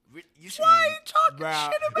 Why are you talking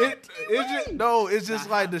Bruh, shit about it's just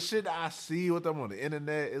like the shit I see with them on the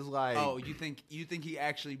internet. It's like, Oh, you think he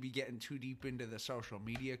actually be getting too deep into the social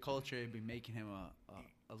media culture and be making him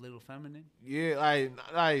a little feminine? yeah, like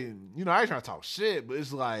I ain't trying to talk shit, but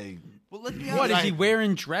it's like, Well, let's be What honest. is he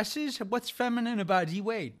wearing dresses? What's feminine about D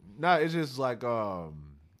Wade? nah, it's just like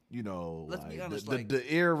Let's be honest, the like-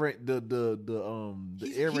 the earring, the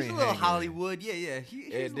He's earring, a little hanging. Hollywood. Yeah.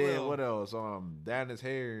 He's And a then little, what else? Down his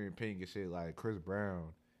hair and pink and shit like Chris Brown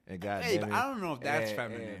and goddamn Hey, but it, I don't know if that's and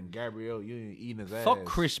feminine. Gabrielle Union eating his ass. Fuck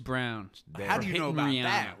Chris Brown. How do you know Hitting about Rihanna.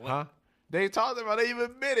 that? Huh? They talked about it. They even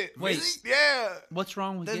admit it. Wait. Really? Yeah. What's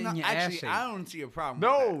wrong with There's getting not, your actually, ass ate? I don't see a problem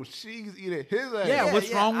with No, she's eating his ass. Yeah,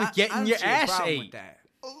 what's wrong with I getting don't your see a ass problem ate? with that.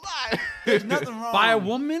 a lot. There's nothing wrong. By a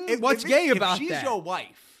woman? What's gay about if she's that? your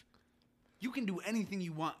wife, you can do anything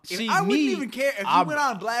you want. See, I wouldn't me, even care if I'm- he went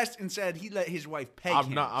on blast and said he let his wife peg I'm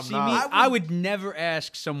him. not. I'm See not. me, I would never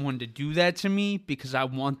ask someone to do that to me because I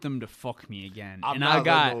want them to fuck me again, I'm and not I letting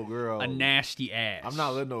got no girl- a nasty ass. I'm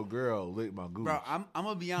not letting no girl lick my goose. Bro, I'm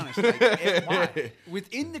gonna be honest. Like,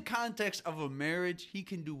 within the context of a marriage, he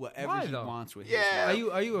can do whatever Why, he though? wants with Yeah. his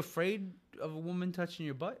life. Are you afraid of a woman touching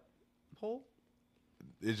your butt hole?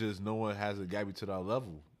 It's just no one hasn't got me to that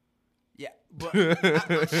level. Yeah, but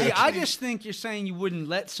See, I just think you're saying you wouldn't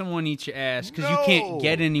let someone eat your ass because you can't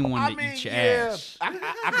get anyone to eat your ass.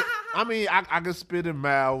 I could spit in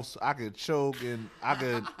mouths. I could choke, and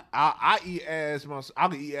I eat ass myself. I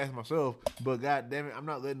could eat ass myself, but god damn it, I'm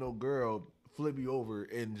not letting no girl flip me over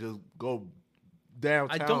and just go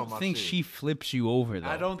downtown. I on don't my think shit. she flips you over though.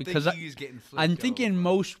 I don't because think he's getting flipped I'm thinking over.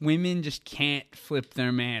 most women just can't flip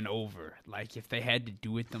their man over. Like if they had to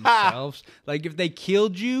do it themselves. Like if they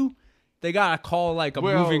killed you, they gotta call like a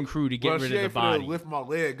moving crew to get rid she of the ain't finna body. lift my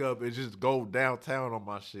leg up and just go downtown on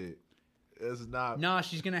my shit. It's not. Nah,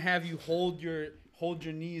 she's gonna have you hold your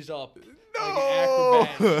knees up No. like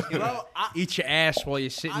an acrobat. She's gonna Well, eat your ass while you're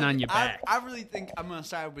sitting on your back. I really think I'm gonna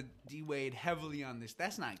side with D Wade heavily on this.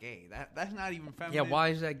 That's not gay. That's not even feminine. Yeah, why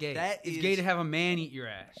is that gay? That It's is- gay to have a man eat your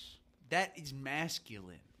ass. That is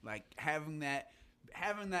masculine. Like having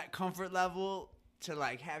that comfort level to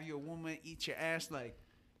like have your woman eat your ass. Like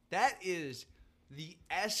that is the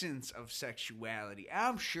essence of sexuality.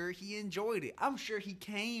 I'm sure he enjoyed it. I'm sure he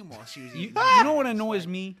came while she was eating. You know what annoys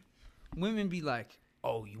me? Women be like,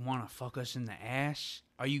 "Oh, you want to fuck us in the ass?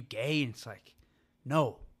 Are you gay?" And it's like,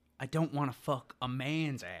 "No, I don't want to fuck a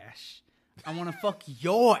man's ass. I want to fuck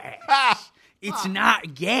your ass. It's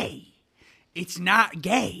not gay." it's not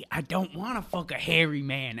gay. I don't want to fuck a hairy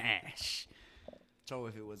man ass. So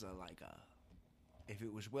if it was if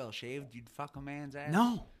it was well shaved, you'd fuck a man's ass?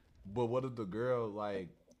 No. But what if the girl like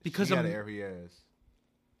Because she got I'm- an airy ass?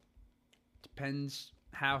 Depends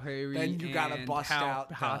how hairy Then you gotta and bust how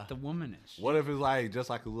out hot the woman is. What if it's like just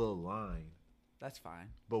like a little line? That's fine.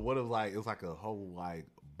 But what if like it's like a whole like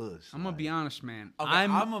bush? I'm gonna be honest, man. Okay, I'm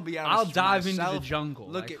gonna be honest. I'll with dive into myself. the jungle.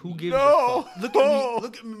 Look Like, at who me. gives No. a fuck? Look at me.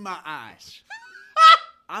 Look at me in my eyes.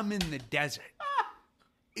 I'm in the desert.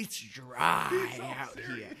 It's dry out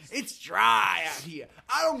here. It's dry out here.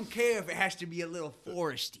 I don't care if it has to be a little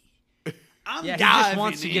foresty. I'm Yeah, he diving just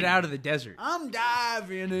wants to get in. out of the desert. I'm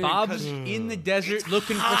diving in. Bob's 'cause in the desert it's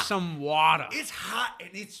looking for hot. some water. It's hot and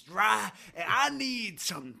it's dry, and I need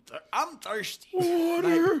some. I'm thirsty.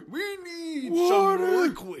 Water. Like, we need Water. some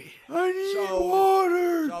liquid. I need So-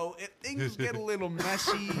 water. So if things get a little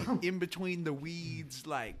messy in between the weeds,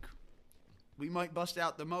 like we might bust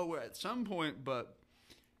out the mower at some point, but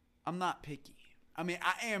I'm not picky. I mean,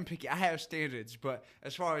 I am picky. I have standards, but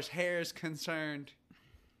as far as hair is concerned,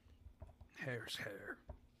 Hair's hair.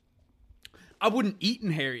 I wouldn't eat in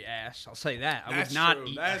hairy ass. I'll say that. I would not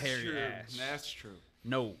eat a hairy ass. That's true.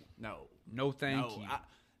 No. No. No, thank no, you.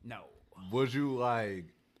 no. Would you like?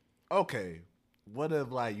 Okay, what if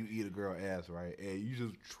like you eat a girl ass right, and you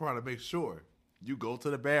just trying to make sure you go to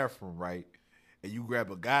the bathroom right, and you grab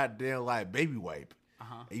a goddamn like baby wipe,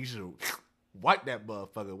 and you should wipe that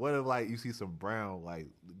motherfucker. What if like you see some brown like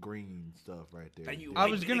green stuff right there? And you I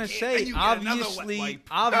wipe was it gonna again, say, and you get another wet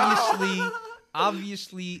obviously, wipe.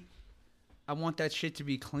 obviously, I want that shit to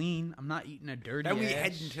be clean. I'm not eating a dirty Then we ass.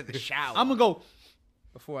 head into the shower. I'm gonna go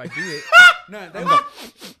before I do it. No,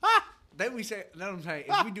 then we say. Then I'm saying,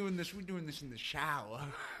 if we're doing this in the shower.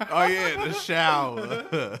 Oh yeah, the shower.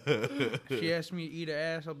 If she asks me to eat her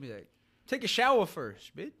ass, I'll be like, take a shower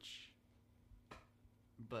first, bitch.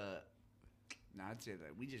 But no, I'd say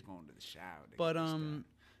that we just going to the shower. to But get this done.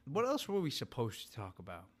 what else were we supposed to talk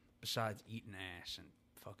about besides eating ass and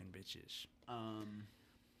fucking bitches?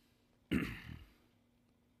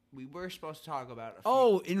 We were supposed to talk about.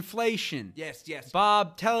 Oh, inflation. yes.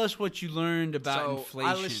 Bob, tell us what you learned about So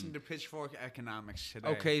inflation. I listened to Pitchfork Economics today.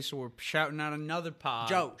 Okay, so we're shouting out another pod.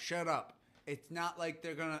 Joe, shut up. It's not like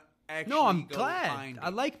they're gonna actually. No, I'm go glad. find I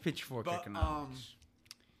it. like Pitchfork But Economics.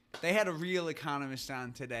 they had a real economist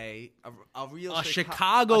on today. A real A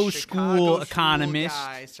Chicago school economist.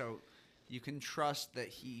 guy, so you can trust that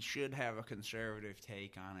he should have a conservative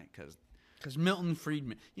take on it Because Milton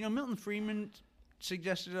Friedman. You know, Milton Friedman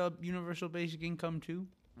suggested a universal basic income too.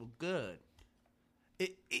 well, good.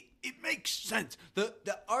 It makes sense. The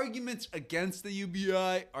arguments against the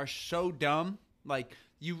UBI are so dumb. Like,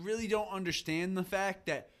 you really don't understand the fact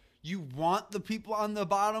that you want the people on the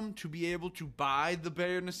bottom to be able to buy the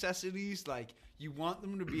bare necessities. Like, you want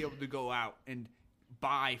them to be able to go out and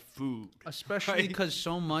buy food. Especially Right? because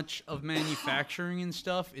so much of manufacturing and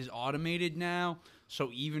stuff is automated now.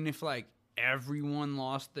 So even if, like, everyone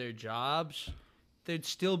lost their jobs, there'd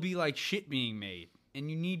still be, like, shit being made.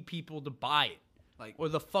 And you need people to buy it. Like, Or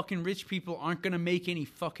the fucking rich people aren't going to make any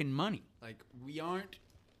fucking money. like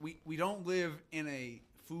we don't live in a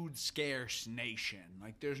food scarce nation.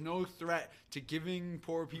 Like, there's no threat to giving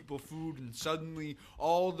poor people food and suddenly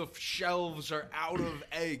all the shelves are out of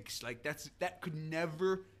eggs. Like, that could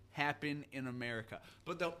never happen in America.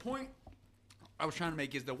 But the point I was trying to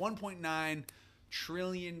make is the $1.9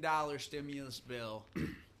 trillion stimulus bill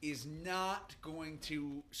is not going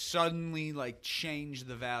to suddenly like change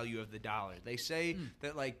the value of the dollar. They say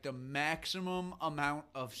that like the maximum amount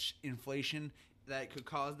of inflation that could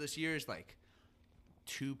cause this year is like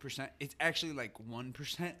 2%. It's actually like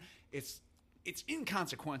 1%. It's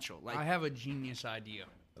inconsequential. Like, I have a genius idea.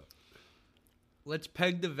 Let's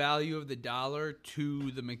peg the value of the dollar to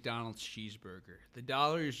the McDonald's cheeseburger. The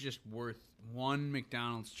dollar is just worth one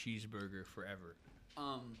McDonald's cheeseburger forever.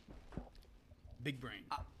 Big brain.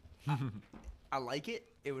 I like it.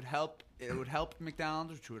 It would help. It would help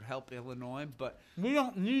McDonald's, which would help Illinois. But We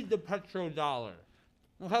don't need the petrodollar.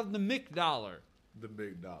 We'll have the McDollar. The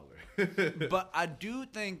big dollar. but I do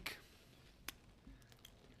think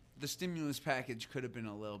the stimulus package could have been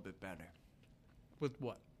a little bit better. With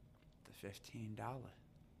what? The $15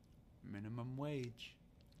 minimum wage.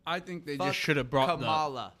 I think they Fuck just should have brought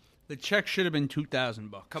Kamala. the check should have been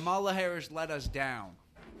 $2,000. Kamala Harris let us down.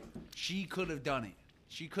 She could have done it.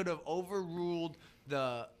 She could have overruled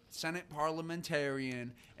the Senate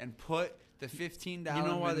parliamentarian and put the $15 You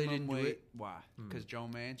know why they minimum didn't do wage. it? Why? Because Joe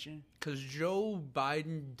Manchin? Because Joe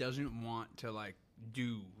Biden doesn't want to, like,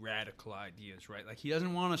 do radical ideas, right? Like, he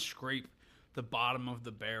doesn't want to scrape the bottom of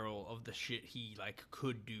the barrel of the shit he like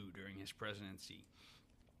could do during his presidency.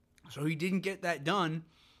 So he didn't get that done,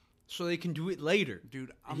 so they can do it later,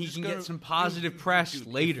 Dude. And he can get some positive press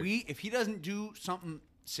later. If he doesn't do something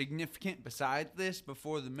significant besides this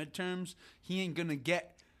before the midterms, he ain't gonna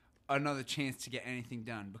get another chance to get anything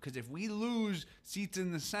done. Because if we lose seats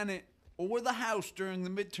in the Senate or the House during the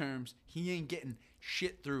midterms, he ain't getting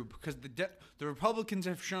shit through. Because the Republicans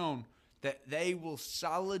have shown that they will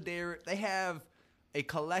they have a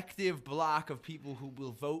collective block of people who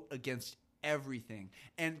will vote against everything.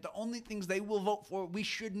 And the only things they will vote for, we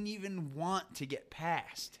shouldn't even want to get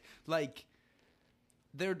passed. Like,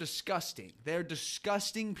 they're disgusting. They're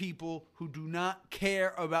disgusting people who do not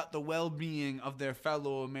care about the well-being of their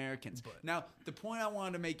fellow Americans. Now, the point I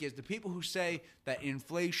wanted to make is the people who say that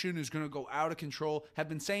inflation is going to go out of control have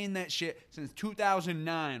been saying that shit since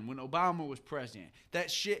 2009 when Obama was president.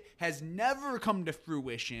 That shit has never come to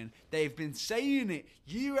fruition. They've been saying it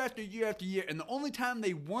year after year after year, and the only time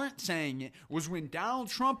they weren't saying it was when Donald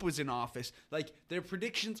Trump was in office. Like, their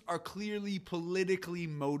predictions are clearly politically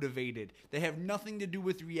motivated. They have nothing to do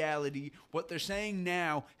with reality. What they're saying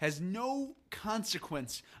now has no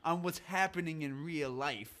consequence on what's happening in real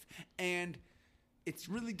life. And it's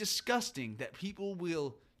really disgusting that people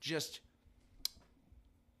will just...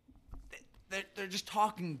 They're just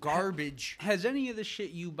talking garbage. Has any of the shit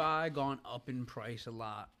you buy gone up in price a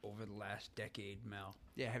lot over the last decade, Mel?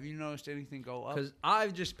 Yeah, have you noticed anything go up? Because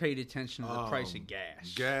I've just paid attention to the price of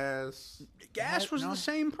gas. Gas Was the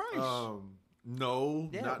same price. No,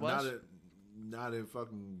 Yeah, not in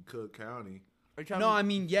fucking Cook County. No, I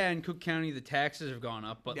mean, yeah, in Cook County the taxes have gone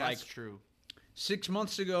up, but that's like true. 6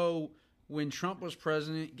 months ago when Trump was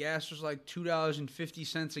president, gas was like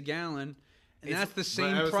 $2.50 a gallon. And that's the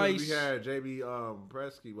same price. We had JB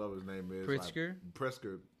Presky, what his name is. Pritzker?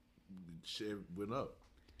 Pritzker, shit went up.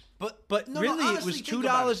 But No, really, honestly, it was think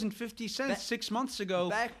about it. $2.50 6 months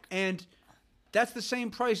ago. And that's the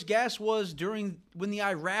same price gas was when the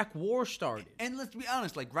Iraq war started. And let's be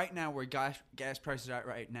honest, like right now, where gas prices are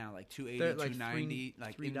right now, like $2.80, They're like $2.90,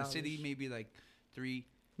 like in the $3. city, maybe like $3.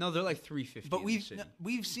 No, they're like $3.50. But in the city.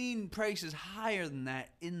 we've seen prices higher than that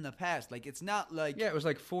in the past. Like it's not like Yeah, it was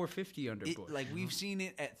like $4.50 under Bush. like we've seen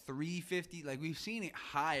it at $3.50. Like we've seen it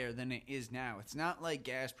higher than it is now. It's not like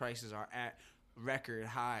gas prices are at record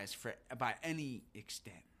highs by any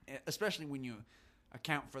extent, especially when you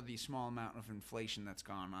account for the small amount of inflation that's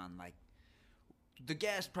gone on. Like the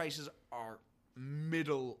gas prices are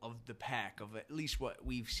middle of the pack of at least what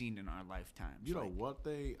we've seen in our lifetimes. You know, one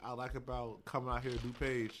thing I like about coming out here to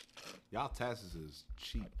DuPage, y'all taxes is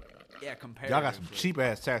cheap. Yeah, compared. Y'all got some cheap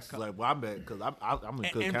ass taxes. Like, well, I'm at because I'm in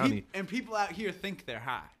Cook County, and people out here think they're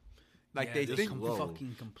high. Like Yeah, they just think low.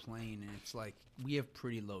 fucking complain, and it's like we have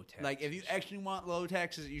pretty low taxes. like if you actually want low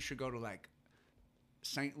taxes, you should go to like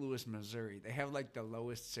St. Louis, Missouri. They have like the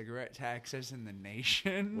lowest cigarette taxes in the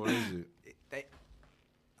nation. What is it? They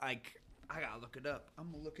like. I gotta look it up. I'm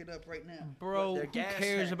gonna look it up right now. Bro, Their who gas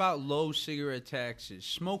cares tax- about low cigarette taxes?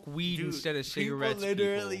 Smoke weed Dude, instead of cigarettes. People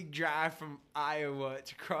literally drive from Iowa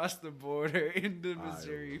to cross the border into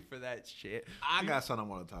Missouri Iowa. for that shit. I got something I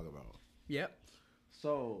want to talk about. Yep.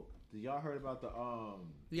 So, did y'all heard about the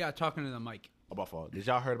Yeah, talking to the mic. Oh, my fault. Did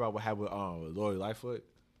y'all heard about what happened with Lori Lightfoot?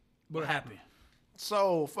 What happened?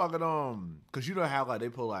 So fucking cause you know how like they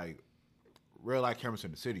put like red light cameras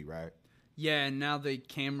in the city, right? Yeah, and now the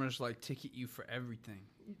cameras like ticket you for everything.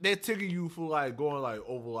 They're ticking you for like going like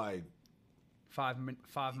over like 5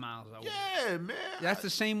 miles over. yeah, man. That's the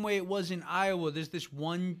same way it was in Iowa. There's this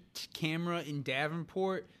one camera in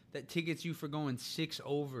Davenport that tickets you for going 6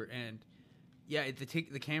 over, and yeah,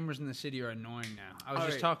 the cameras in the city are annoying now. I was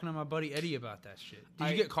just talking to my buddy Eddie about that shit. Did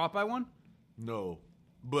you get caught by one? No,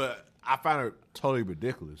 but I find it totally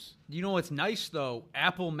ridiculous. You know what's nice though?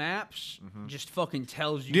 Apple Maps just fucking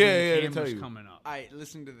tells you Yeah, when yeah, the they tell camera's you. coming up, All right,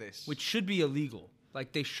 listen to this. which should be illegal.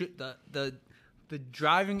 Like they should the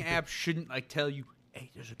driving app shouldn't like tell you, hey,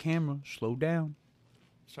 there's a camera, slow down.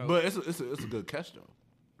 So But it's a good catch though.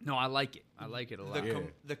 No, I like it. I like it a lot.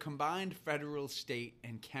 the combined federal, state,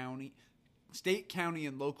 county,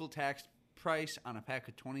 and local tax price on a pack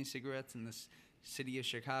of 20 cigarettes in the city of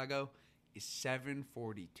Chicago is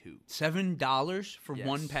 $7.42. $7 for Yes.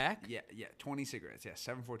 one pack? Yeah, 20 cigarettes. Yeah,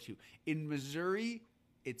 $7.42. In Missouri,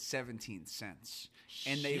 it's 17 cents.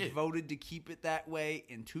 And they voted to keep it that way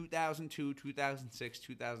in 2002, 2006,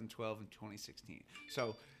 2012, and 2016.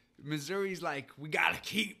 So Missouri's like, we got to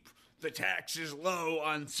keep the taxes low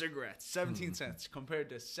on cigarettes. 17 cents compared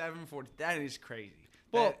to $7.40. That is crazy.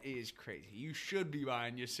 Well- That is crazy. You should be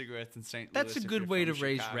buying your cigarettes in St. Louis. That's a if good you're way to from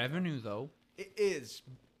raise Chicago. revenue, though. It is.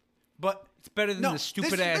 But It's better than the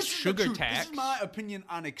stupid-ass this is the sugar truth. tax. This is my opinion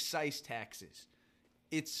on excise taxes.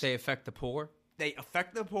 They affect the poor. They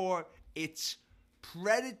affect the poor. It's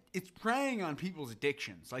preying on people's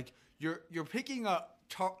addictions. Like you're picking up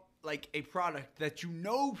like a product that you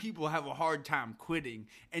know people have a hard time quitting,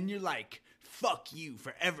 and you're like, fuck you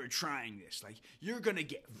for ever trying this. Like, you're gonna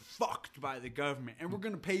get fucked by the government, and we're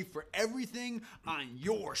gonna pay for everything on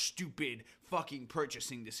your stupid fucking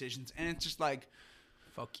purchasing decisions. And it's just like,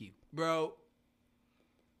 Fuck you. bro,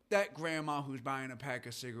 that grandma who's buying a pack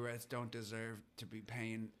of cigarettes don't deserve to be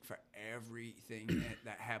paying for everything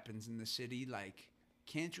that happens in the city. Like,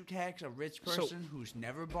 can't you tax a rich person who's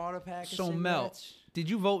never bought a pack of cigarettes? So, Mel, did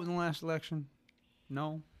you vote in the last election?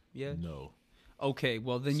 No? Yeah? No. Okay,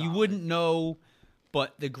 well, then you Solid. wouldn't know,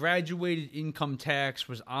 but the graduated income tax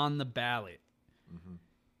was on the ballot. Mm-hmm.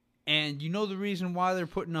 And you know the reason why they're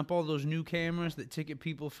putting up all those new cameras that ticket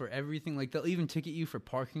people for everything? Like, they'll even ticket you for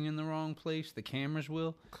parking in the wrong place. The cameras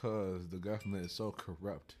will. Because the government is so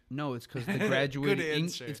corrupt. No, it's because the graduated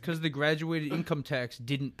answer. it's because the graduated income tax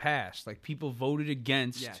didn't pass. Like, people voted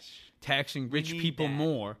against taxing rich need people that.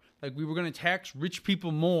 more. Like, we were going to tax rich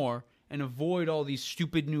people more and avoid all these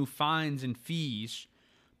stupid new fines and fees.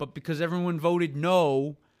 But because everyone voted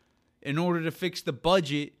no, in order to fix the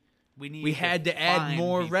budget, we had to add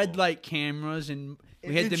more red light cameras, and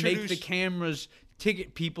we had to make the Introduce- cameras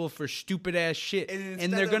ticket people for stupid ass shit. And And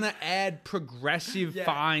instead they're of- gonna add progressive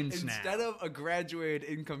fines now. Instead of a graduated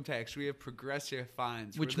income tax, we have progressive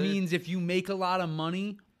fines. Which where they're- means if you make a lot of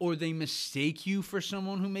money or they mistake you for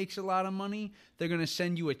someone who makes a lot of money, they're going to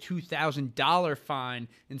send you a $2,000 fine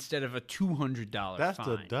instead of a $200 That's fine.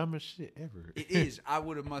 the dumbest shit ever. it is. I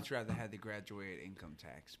would have much rather had the graduated income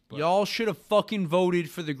tax. But Y'all should have fucking voted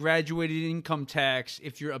for the graduated income tax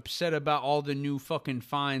if you're upset about all the new fucking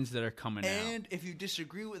fines that are coming out. And if you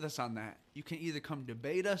disagree with us on that, you can either come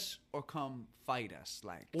debate us or come fight us.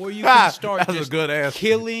 Like, Or you can start That's a just good answer.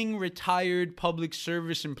 killing retired public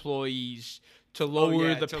service employees to lower, the, to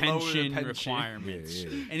lower the pension pension. requirements. Yeah,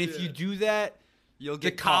 yeah. And if you do that, you'll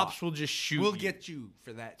the get cops caught. will just shoot We'll you. get you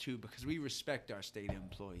for that too because we respect our state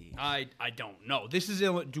employees. I don't know. This is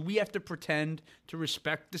do we have to pretend to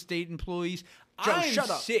respect the state employees? Joe, I'm shut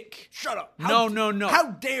up. sick. Shut up. No.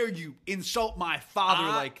 How dare you insult my father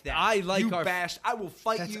like that? I like you our bastard. I will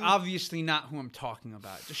fight That's you. obviously not who I'm talking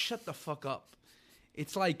about. Just shut the fuck up.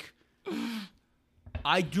 It's like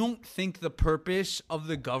I don't think the purpose of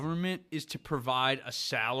the government is to provide a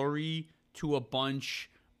salary to a bunch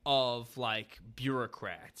of like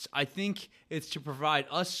bureaucrats. I think it's to provide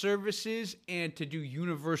us services and to do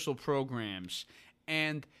universal programs.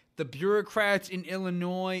 And the bureaucrats in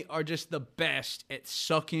Illinois are just the best at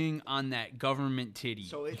sucking on that government titty.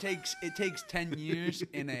 So it takes 10 years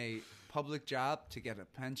in a public job to get a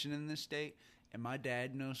pension in this state, and my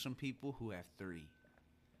dad knows some people who have three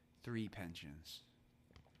pensions.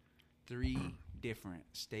 3 different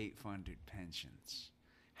state-funded pensions.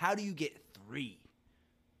 How do you get 3?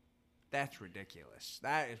 That's ridiculous.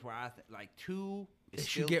 That is where I think like 2 is They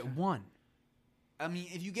still should get one. I mean,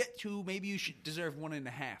 if you get 2, maybe you should deserve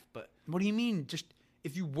 1.5. But What do you mean? Just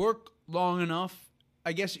if you work long enough,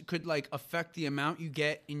 I guess it could like affect the amount you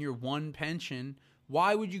get in your one pension.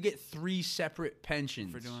 Why would you get 3 separate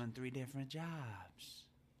pensions? for doing 3 different jobs.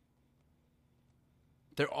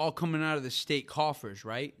 They're all coming out of the state coffers,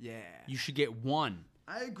 right? Yeah. You should get one.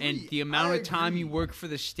 I agree. And the amount of time you work for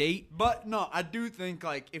the state, But no, I do think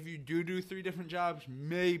like if you do 3 different jobs,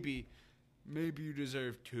 maybe you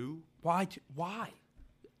deserve 2. why? Why?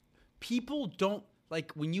 People don't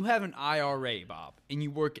like when you have an IRA, Bob, and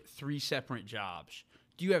you work at 3 separate jobs.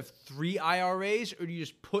 Do you have 3 IRAs, or do you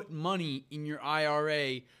just put money in your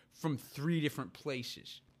IRA from 3 different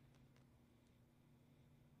places?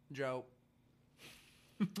 Joe,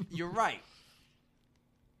 you're right.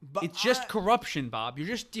 But It's just corruption, Bob. You're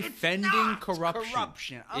just defending not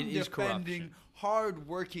corruption. I'm It is defending corruption.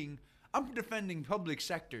 hard-working. I'm defending public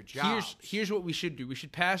sector jobs. Here's what we should do. We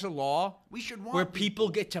should pass a law We should want where people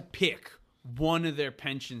get to pick one of their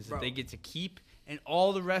pensions that Bro. they get to keep, and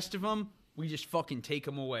all the rest of them, we just fucking take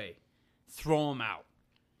them away. Throw them out.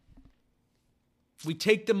 We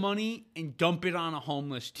take the money and dump it on a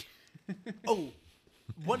homeless. Oh,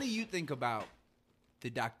 what do you think about the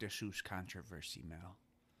Dr. Seuss controversy, Mel?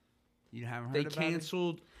 You haven't heard They about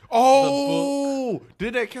canceled. Oh,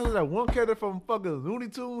 did they cancel that one character from fucking Looney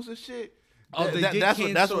Tunes and shit? Oh, they did that's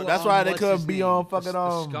cancel. that's why they what's couldn't his be name? on The- fucking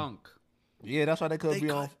the skunk Yeah, that's why they couldn't They be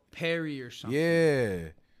on. cut- Perry or something. Yeah,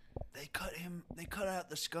 They cut him. They cut out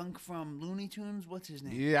the skunk from Looney Tunes. What's his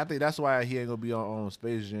name? yeah. I think that's why he ain't gonna be on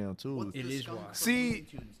Space Jam too. What's It the is skunk why. from See- Looney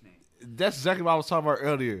Tunes' name? That's exactly what I was talking about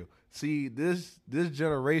earlier. See, this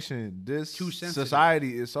generation, this Too sensitive.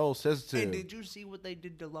 society is so sensitive. Hey, did you see what they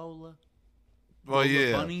did to Lola? Well,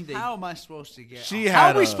 yeah. Bunny, How am I supposed to get?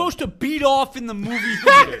 How are we supposed to beat off in the movie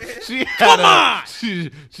theater? She Come on!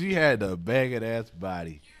 She had a banging ass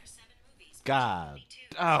body. God.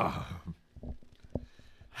 Oh.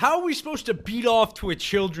 How are we supposed to beat off to a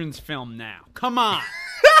children's film now? Come on.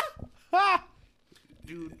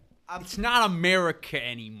 dude? It's not America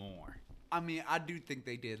anymore. I mean, I do think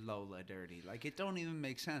they did Lola dirty. Like, it don't even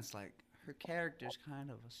make sense. Like, her character's kind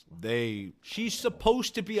of a slut. She's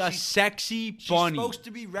supposed to be a sexy She's bunny. supposed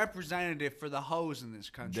to be representative for the hoes in this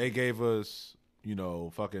country. They gave us,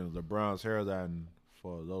 fucking LeBron's hairline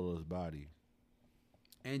for Lola's body.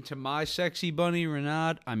 And to my sexy bunny,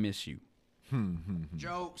 Renard, I miss you.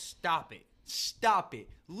 Joe, stop it. Stop it.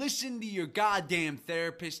 Listen to your goddamn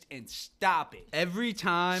therapist and stop it. Every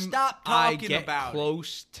time Stop I talking get about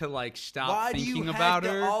close to like stop Why do thinking you about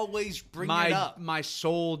have her, to always bring my it up? my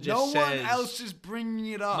soul just No says one else is bringing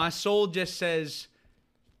it up. my soul just says,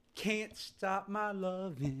 can't stop my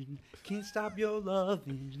loving, can't stop your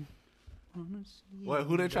loving. What?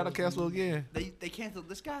 Who they trying to cancel again? They canceled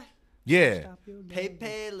this guy? Yeah.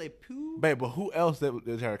 Pepe Le Pew? Babe, but who else they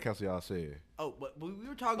trying to cancel? Y'all said. Oh, but we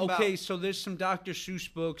were talking about... Okay, so there's some Dr.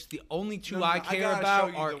 Seuss books. The only two No, I I care gotta about show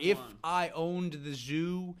you are the If one. I Owned the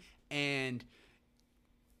Zoo and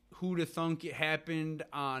Who to Thunk It Happened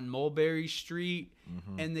on Mulberry Street.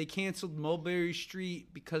 And they canceled Mulberry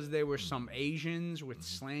Street because there were some Asians with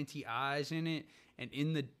slanty eyes in it. And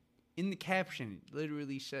in the caption, it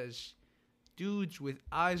literally says, dudes with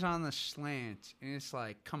eyes on the slant. And it's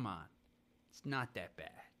like, come on. It's not that bad.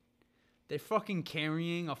 They're fucking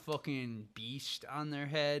carrying a fucking beast on their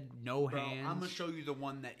head, no Bro, hands. I'm going to show you the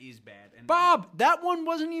one that is bad. And Bob, that one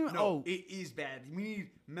wasn't even... No, it is bad. We need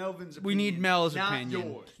Melvin's opinion. We need Mel's not opinion.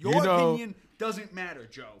 yours. You Your know- opinion doesn't matter,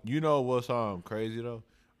 Joe. You know what's crazy though?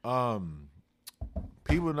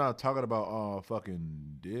 People not talking about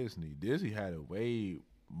fucking Disney. Disney had a way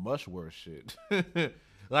much worse shit.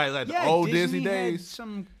 like the old Disney had days.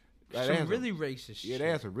 some Like, they had really racist shit. Yeah, they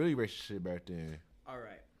had some really racist shit back then. All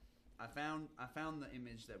right. I found the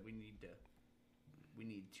image that we need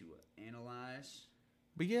to analyze.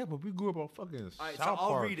 But yeah, but we grew up on fucking All right, so South I'll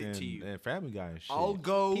Park read it to you. and Family Guy and shit. I'll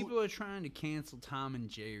go. People are trying to cancel Tom and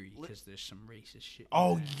Jerry because there's some racist shit.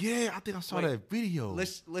 Oh in there. yeah, I think I saw Wait, that video.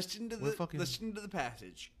 Listen to the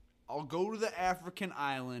passage. I'll go to the African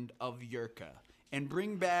island of Yurka and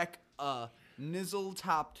bring back a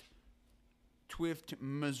nizzle-topped twift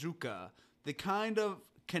mazuka, the kind of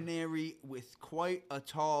canary with quite a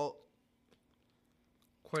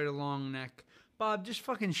long neck. Bob, just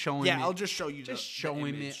fucking show him it. Yeah, I'll just show you. Just the show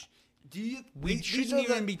him image. it. Do you? We these shouldn't are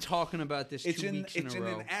even be talking about this It's 2 in. weeks in It's a in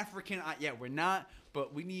row. an African. Yeah, we're not.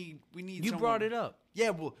 But we need. You someone- brought it up. Yeah.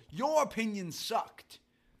 Well, your opinion sucked.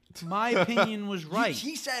 My opinion was right.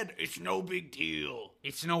 He said it's no big deal.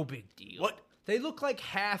 It's no big deal. What? They look like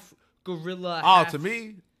half gorilla. oh, half... to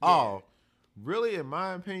me, oh, really? In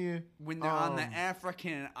my opinion, When they're on the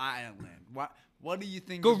African island, what do you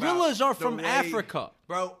think? Gorillas about are the from way- Africa.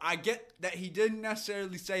 bro. I get that he didn't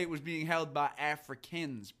necessarily say it was being held by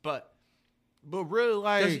Africans, but really,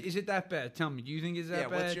 like, Is it that bad? Tell me. Do you think it's that yeah.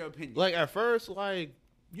 bad? What's your opinion? like at first, like,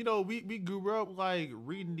 we grew up like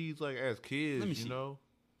reading these like as kids, Let me see. you know.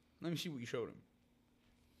 Let me see what you showed him.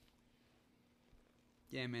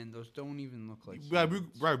 Yeah, man, those don't even look like.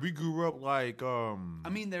 We grew up like I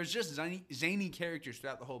mean, there's just zany characters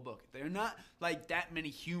throughout the whole book. They're not like that many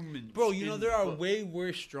humans. Bro, you know in there the are book. way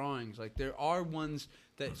worse drawings. Like there are ones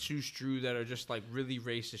that Seuss drew that are just like really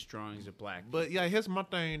racist drawings of black. But yeah, here's my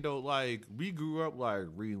thing though. Like we grew up like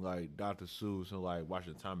reading like Dr. Seuss and like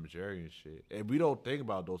watching Tom and Jerry and shit, and we don't think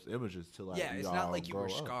about those images till like Yeah, we it's all not like you grow were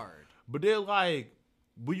up. scarred. But then like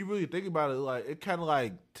when you really think about it, like it kind of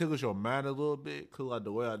like tickles your mind a little bit because like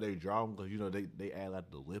the way like, they draw them, because they add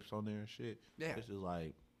like the lips on there and shit. Yeah. It's just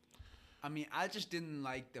like I mean, I just didn't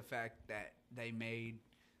like the fact that they made.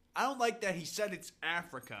 I don't like that he said it's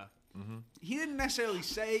Africa. Mm-hmm. He didn't necessarily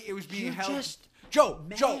say it was being You're held. just Joe,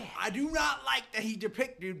 mad. I do not like that he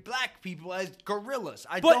depicted black people as gorillas.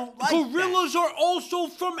 I but don't like gorillas are also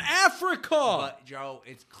from Africa. that. But Joe,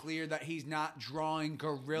 it's clear that he's not drawing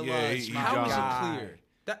gorillas. Yeah, he's my How is guy. it clear?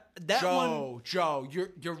 That one. Joe,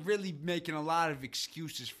 you're really making a lot of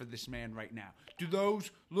excuses for this man right now. Do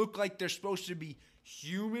those look like they're supposed to be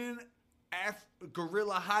human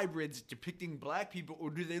gorilla hybrids depicting black people, or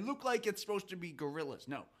do they look like it's supposed to be gorillas?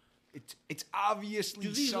 No, it's obviously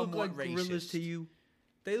Do these look somewhat like racist. gorillas to you?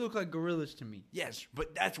 They look like gorillas to me. Yes,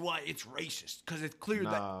 but that's why it's racist, because it's clear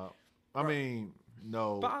that nah. I mean,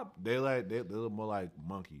 no, Bob. they look more like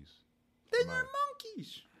monkeys. They're Right. not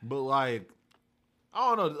monkeys. But like,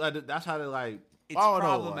 I don't know. Like, that's how they like. It's I don't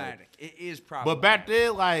problematic. Know, like, it is problematic. But back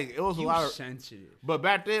then, like, it was a You lot of sensitive. But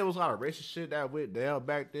back then, it was a lot of racist shit that went down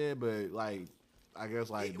back then. But like, I guess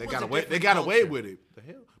like It they was got a away. They different got away culture. with it. The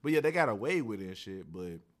hell. But yeah, they got away with it and shit.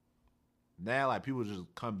 But now, like, people just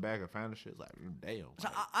come back and find the shit. It's like, damn. So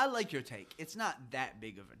Like, I like your take. It's not that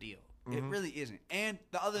big of a deal. It really isn't. And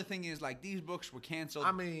the other thing is, like, these books were canceled.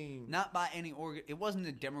 I mean, not by any organ. It wasn't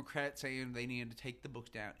a Democrat saying they needed to take the books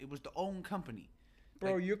down. It was the own company.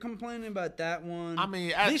 Bro, you're complaining about that one. I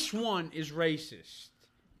mean, this one is racist.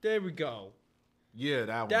 There we go. yeah,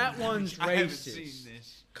 that one. That one's racist. I haven't seen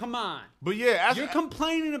this. Come on. But yeah, You're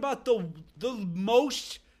complaining about the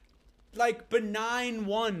most like benign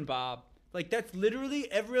one, Bob. Like that's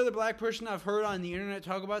literally every other black person I've heard on the internet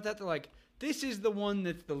talk about that. They're like, this is the one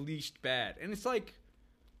that's the least bad. And it's like,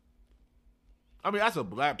 I mean, that's a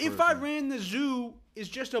black person. If I Ran the Zoo is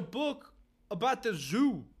just a book about the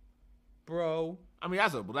zoo, bro. I mean,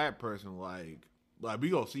 as a black person, like we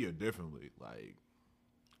gonna see it differently. Like,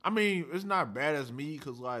 I mean, it's not bad as me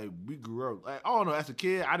because like we grew up. Like, I don't know. As a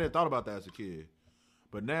kid, I didn't thought about that as a kid,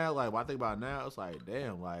 but now, like, when I think about it now, it's like,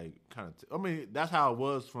 damn, like, kind of. I mean, that's how it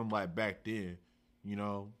was from like back then, you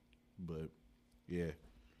know. But yeah,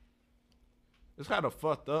 it's kind of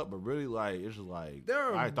fucked up. But really, like, it's just like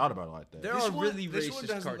I ain't thought about it like that. There This are one, really this racist one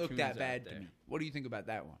doesn't look cartoons that out bad to there. me. What do you think about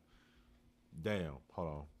that one? Damn, hold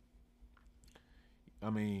on. I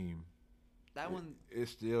mean, That one. it's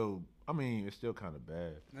still. I mean, it's still kind of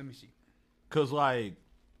bad. Let me see. Cause like,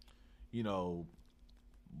 you know,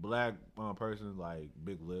 black person like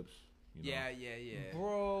big lips. You know? Yeah.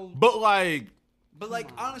 Bro. But like, But like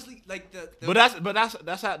honestly, like the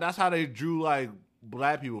that's how they drew like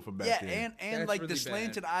black people from back yeah, then. and That's like really the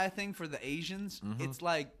slanted eye thing for the Asians. It's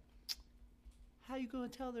like, how you gonna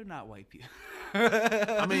tell they're not white people?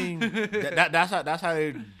 I mean, that's how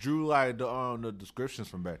they drew like the descriptions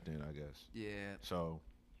from back then. I guess. Yeah. So,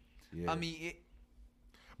 yeah. I mean,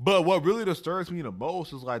 but what really disturbs me the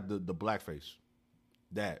most is like the blackface.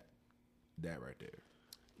 That right there.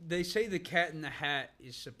 They say the Cat in the Hat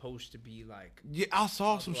is supposed to be like Yeah, I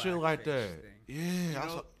saw some shit like blackface that. thing. Yeah, I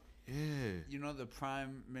know- saw. Yeah. you know the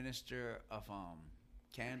Prime Minister of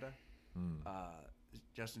Canada,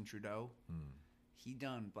 Justin Trudeau. He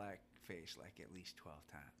done blackface like at least 12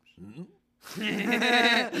 times.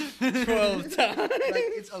 12 times. Like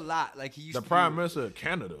it's a lot. Like he used The to Prime do- Minister of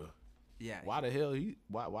Canada. Yeah. Why the hell he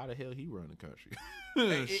run the country?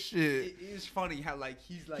 It- Shit. It is funny how like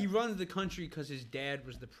he's like He runs the country because his dad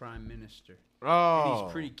was the prime minister. Oh. And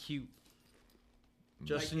he's pretty cute.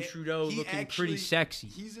 Justin Like, Trudeau he looking actually- pretty sexy.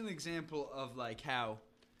 He's an example of like how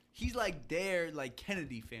he's like their like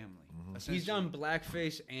Kennedy family. He's done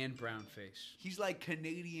blackface and brownface. He's like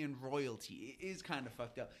Canadian royalty. It is kind of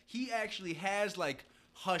fucked up. He actually has like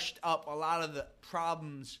hushed up a lot of the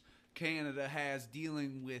problems Canada has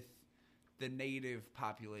dealing with the native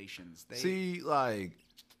populations. They, See, like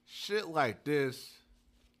shit like this,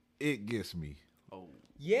 it gets me. oh,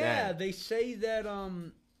 Yeah, Dad. they say that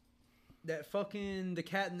that fucking the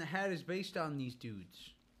Cat in the Hat is based on these dudes.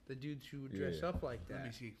 The dudes who would dress Yeah. up like that. let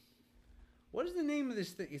me see. What is the name of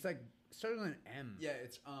this thing? It's like starting with an M. Yeah,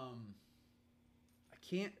 it's I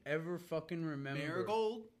can't ever fucking remember.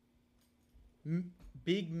 Marigold.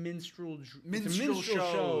 Big minstrel. It's a Minstrel minstrel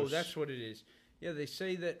show. shows. That's what it is. Yeah, they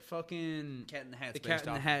say that fucking Cat in the Hat's the based Cat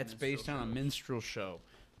in the off Hat's of based on a minstrel show,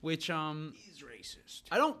 which He's racist.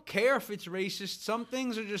 I don't care if it's racist. Some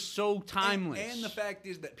things are just so timeless. And the fact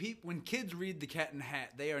is that when kids read the Cat in the Hat,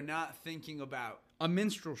 they are not thinking about a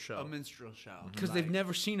minstrel show a minstrel show because they've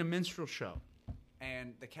never seen a minstrel show.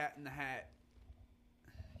 And the Cat in the Hat,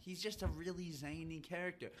 he's just a really zany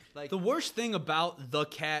character. Like The worst thing about the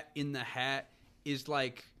Cat in the Hat is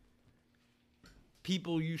like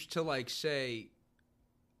people used to like say,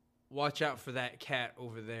 "Watch out for that cat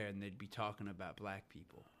over there," and they'd be talking about black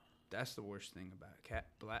people. That's the worst thing about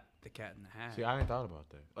the Cat in the Hat. See, I ain't thought about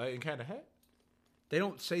that. Like in Cat in the Hat? They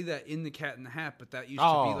don't say that in the Cat in the Hat, but that used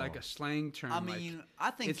to be like Oh. a slang term. I like, mean,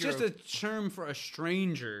 I think it's you're just a term for a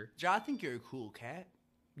stranger. I think you're a cool cat.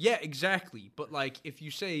 Yeah, exactly. But like, if you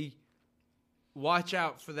say, "Watch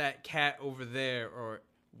out for that cat over there," or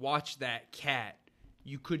 "Watch that cat,"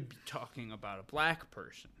 you could be talking about a black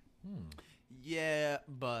person. Yeah,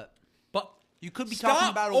 but But you could be stop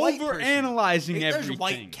talking about a white person. over-analyzing There's everything.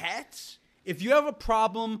 white cats. If you have a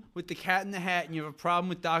problem with the Cat in the Hat and you have a problem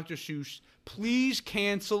with Dr. Seuss, please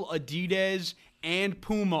cancel Adidas and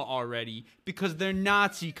Puma already because they're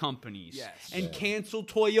Nazi companies. Yes. And cancel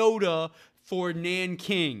Toyota for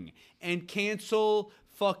Nanking. And cancel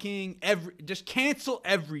fucking just cancel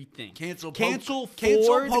everything. Cancel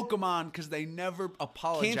Ford. Pokemon because they never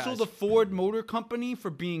apologize. Cancel the Ford Motor Company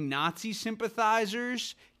for being Nazi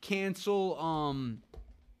sympathizers. Cancel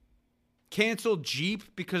Jeep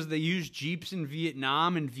because they used Jeeps in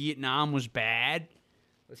Vietnam and Vietnam was bad.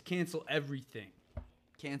 Let's cancel everything.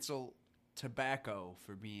 Cancel tobacco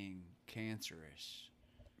for being cancerous.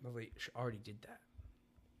 Well, wait, already did that.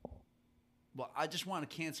 Well, I just want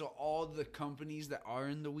to cancel all the companies that are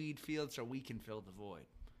in the weed field so we can fill the void.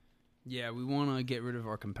 Yeah, we want to get rid of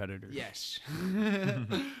our competitors. Yes.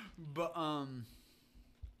 But,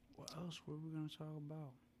 what else were we going to talk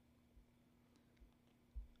about?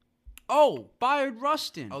 Oh, Bayard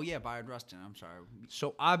Rustin. Oh, yeah, Bayard Rustin. I'm sorry.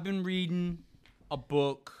 So I've been reading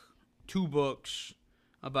two books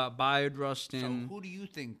about Bayard Rustin. So who do you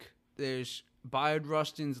think? There's Bayard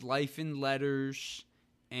Rustin's Life and Letters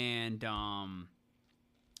and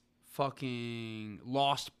fucking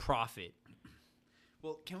Lost Prophet.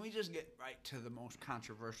 Well, can we just get right to the most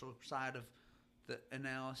controversial side of the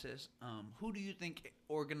analysis? Who do you think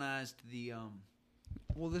organized the...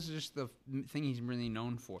 Well, this is just the thing he's really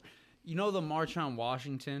known for. You know the March on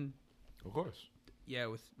Washington? Of course. Yeah,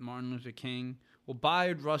 with Martin Luther King. Well,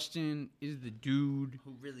 Bayard Rustin is the dude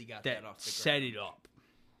who really got that that off the ground. set it up.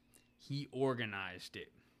 He organized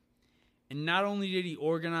it. And not only did he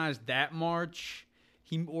organize that march,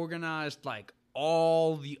 he organized like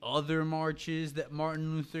all the other marches that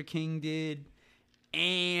Martin Luther King did.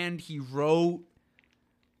 And he wrote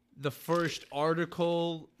the first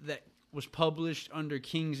article that was published under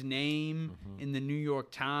King's name in the New York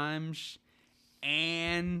Times.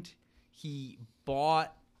 And he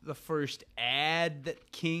bought the first ad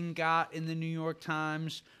that King got in the New York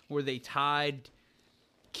Times where they tied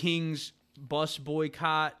King's bus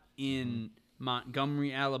boycott in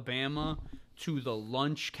Montgomery, Alabama to the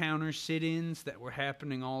lunch counter sit-ins that were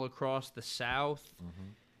happening all across the South.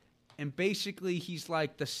 And basically he's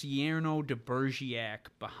like the Cyrano de Bergerac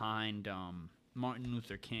behind Martin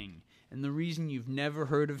Luther King. And the reason you've never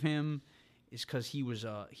heard of him is because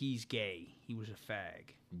he's gay. He was a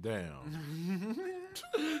fag. Damn.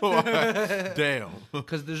 Damn.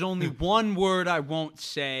 Because there's only one word I won't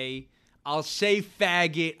say. I'll say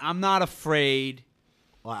faggot. I'm not afraid.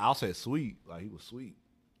 Well, I'll say sweet. Like, he was sweet.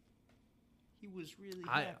 He was really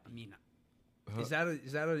I happy. mean, is that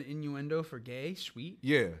an innuendo for gay? Sweet?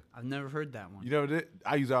 Yeah. I've never heard that one. You never did?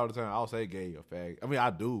 I use it all the time. I'll say gay or fag. I mean,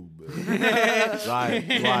 I do, but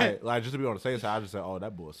like just to be on the safe side, I just say, oh,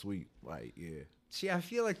 that boy's sweet. Like, yeah. See, I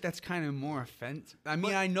feel like that's kind of more offensive. I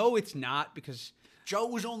mean, I know it's not because Joe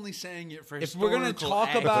was only saying it for if we're going to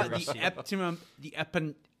talk about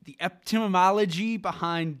the etymology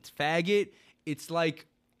behind faggot, it's like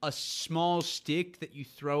a small stick that you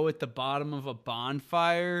throw at the bottom of a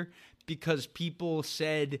bonfire because people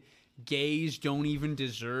said gays don't even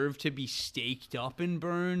deserve to be staked up and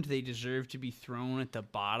burned. They deserve to be thrown at the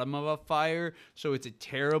bottom of a fire. So it's a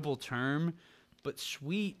terrible term. But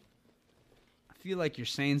sweet, I feel like you're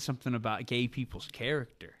saying something about gay people's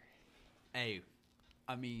character. Hey,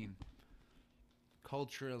 I mean,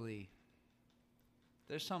 culturally,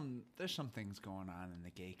 there's some things going on in the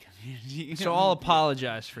gay community. So I'll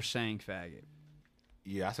apologize for saying faggot.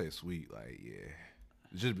 Yeah, I say sweet. Like, yeah.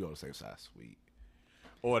 Just be on the safe side, sweet.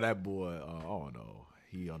 Or that boy, I don't know,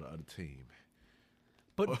 he on the other team.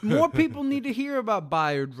 But more people need to hear about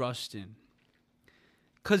Bayard Rustin.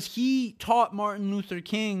 Because he taught Martin Luther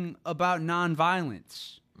King about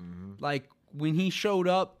nonviolence. Like, when he showed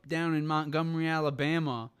up down in Montgomery,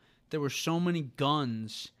 Alabama, there were so many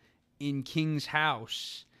guns in King's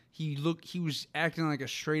house. He was acting like a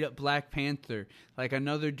straight up Black Panther. Like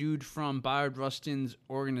another dude from Bayard Rustin's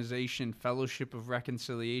organization, Fellowship of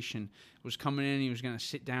Reconciliation, was coming in. He was going to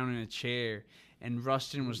sit down in a chair. And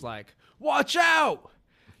Rustin was like, "Watch out!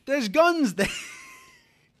 There's guns there."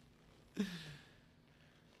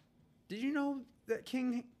 Did you know that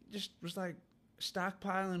King just was like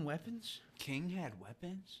stockpiling weapons? King had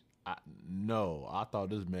weapons? No, I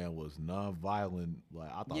thought this man was non-violent.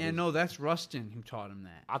 Like, I thought. Yeah, no, that's Rustin who taught him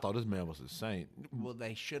that. I thought this man was a saint. Well,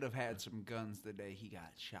 they should have had some guns the day he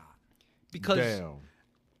got shot. Because Damn.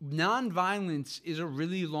 nonviolence is a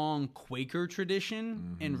really long Quaker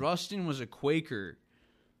tradition, and Rustin was a Quaker,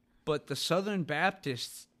 but the Southern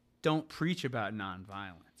Baptists don't preach about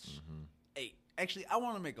nonviolence. Hey, actually, I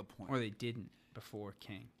want to make a point. Or they didn't before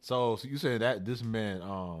King. So you saying that this man,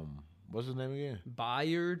 what's his name again?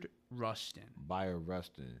 Bayard Rustin. Bayard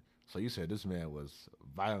Rustin. So you said this man was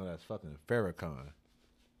violent as fucking Farrakhan.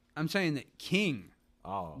 I'm saying that King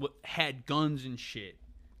Oh. had guns and shit,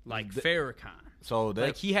 like Farrakhan. So that.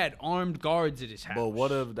 Like, he had armed guards at his house. But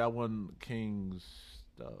what if that one King's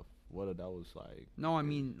stuff. What that was like. No, I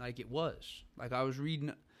mean, like, it was. Like, I'm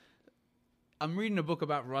reading a book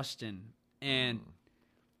about Rustin, and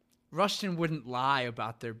Rustin wouldn't lie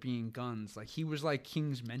about there being guns. Like, he was like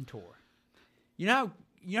King's mentor. You know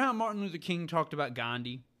how Martin Luther King talked about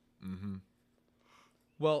Gandhi? Mm-hmm.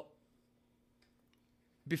 Well,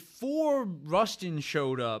 before Rustin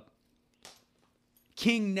showed up,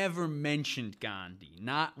 King never mentioned Gandhi,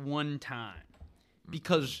 not one time,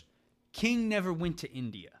 because King never went to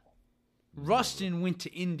India. Rustin went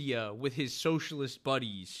to India with his socialist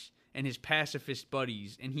buddies and his pacifist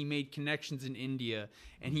buddies, and he made connections in India,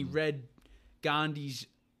 and he read Gandhi's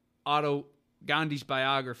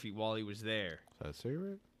biography while he was there. Is that a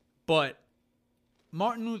cigarette? But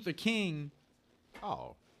Martin Luther King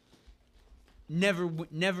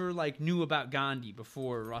never like knew about Gandhi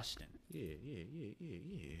before Rustin. Yeah.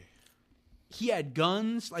 He had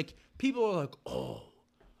guns. Like, people are like, oh,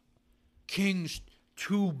 King's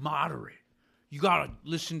too moderate. You gotta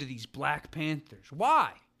listen to these Black Panthers.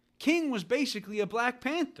 Why? King was basically a Black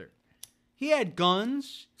Panther. He had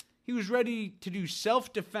guns. He was ready to do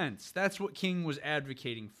self-defense. That's what King was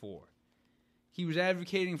advocating for. He was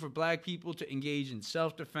advocating for black people to engage in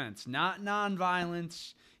self-defense, not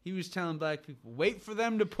nonviolence. He was telling black people, wait for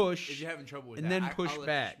them to push, If you're having trouble with and that, then push I'll let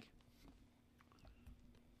back.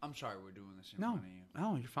 I'm sorry we're doing this in No, front of you.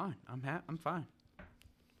 no, you're fine. I'm fine.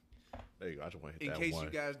 There you go. I just want to hit In that case one.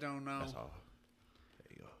 you guys don't know, That's all.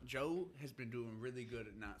 There you go. Joe has been doing really good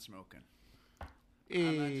at not smoking. Hey.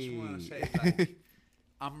 And I just want to say, like,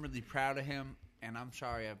 I'm really proud of him, and I'm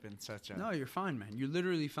sorry I've been such a... No, you're fine, man. You're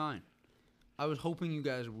literally fine. I was hoping you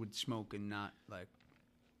guys would smoke and not, like,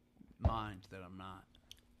 mind that I'm not.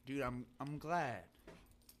 Dude, I'm glad.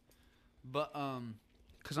 But,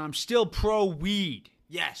 Because I'm still pro-weed.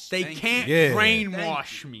 yes. They thank can't you. Yeah.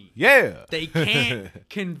 brainwash me. Yeah. They can't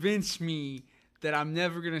convince me that I'm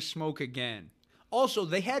never going to smoke again. Also,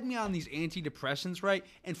 they had me on these antidepressants, right?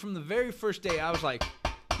 And from the very first day, I was like,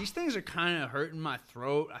 these things are kind of hurting my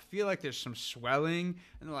throat. I feel like there's some swelling.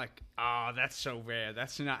 And they're like, oh, that's so rare.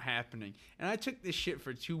 That's not happening. And I took this shit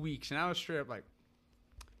for 2 weeks, and I was straight up like,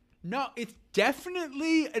 no, it's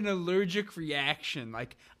definitely an allergic reaction.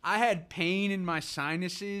 Like, I had pain in my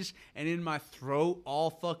sinuses and in my throat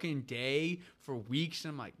all fucking day for weeks.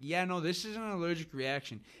 And I'm like, yeah, no, this is an allergic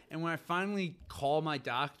reaction. And when I finally call my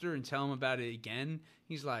doctor and tell him about it again,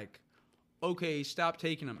 he's like, okay, stop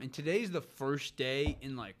taking them. And today's the first day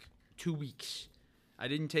in like 2 weeks. I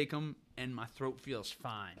didn't take them, and my throat feels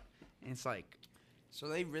fine. And it's like, So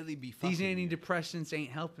they really be fucking these you. antidepressants ain't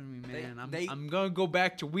helping me, man. They- I'm going to go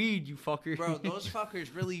back to weed, you fucker. Bro, those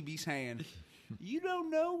fuckers really be saying, you don't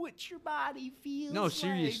know what your body feels No, like."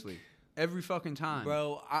 seriously. Every fucking time.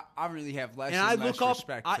 Bro, I really have less and and I less look up,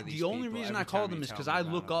 respect for these the only people reason every I call time them you is tell because me I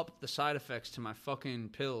about look them. up the side effects to my fucking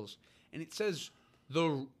pills. And it says,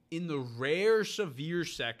 in the rare severe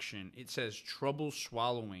section, it says trouble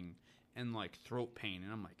swallowing and like throat pain.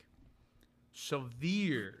 And I'm like,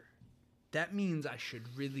 severe? That means I should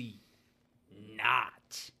really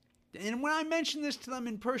not. And when I mentioned this to them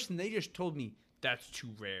in person, they just told me, that's too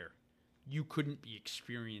rare. You couldn't be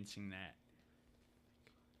experiencing that.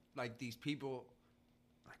 Like, these people,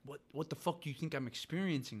 Like, what the fuck do you think I'm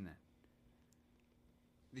experiencing then?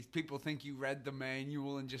 these people think you read the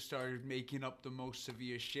manual and just started making up the most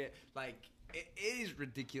severe shit. Like, it is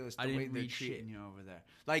ridiculous the I way didn't they're read treating shit. you over there.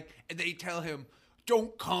 Like, they tell him,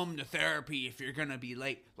 don't come to therapy if you're gonna be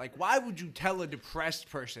late. Like, why would you tell a depressed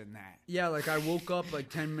person that? Yeah, like I woke up like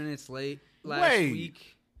 10 minutes late last Wait.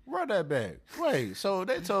 week. Run that back. Wait, so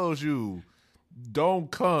they told you don't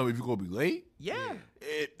come if you're gonna be late? Yeah.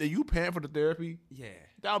 Are you paying for the therapy? Yeah,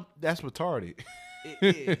 That's retarded.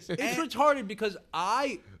 it is. It's And- retarded because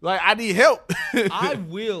I need help. I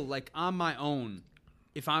will, like, on my own,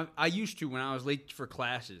 if I used to when I was late for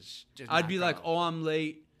classes, Just I'd not be like, go. oh, I'm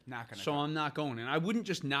late, Not gonna so go. I'm not going. And I wouldn't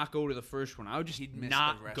just not go to the first one. I would just He'd miss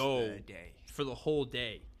not the rest go of the day. for the whole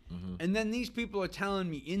day. And then these people are telling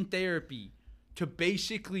me in therapy to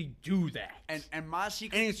basically do that. And my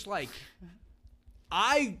secret... And it's like,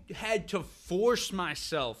 I had to force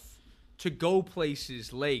myself to go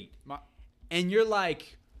places late. And you're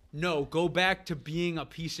like, no, go back to being a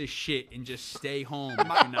piece of shit and just stay home if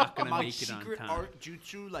you're not going to my make it on secret time. art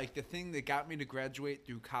jutsu, like the thing that got me to graduate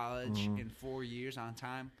through college in 4 years on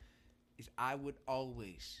time, is I would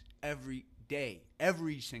always, every day,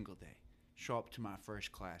 every single day, show up to my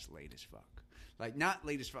first class late as fuck. Like, not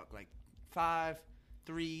late as fuck, like 5,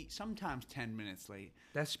 3, sometimes 10 minutes late.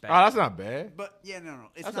 That's bad. Oh, that's not bad. But yeah, no,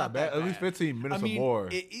 it's That's not not bad. that At least 15 minutes I mean, or more.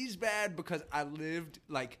 It is bad because I lived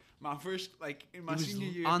like my first, like in my It was senior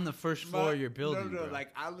year on the first floor of your building, No, bro. like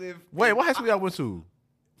I lived. Wait, what high school y'all went to?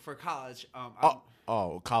 for college,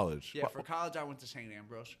 College. yeah, for college I went to St.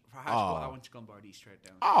 Ambrose. For high school I went to Lombard East right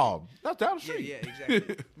down. Oh, that's down the Yeah, street. yeah,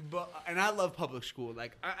 exactly. And I love public school.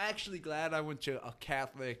 Like, I'm actually glad I went to a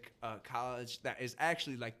Catholic college that is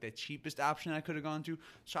actually like the cheapest option I could have gone to.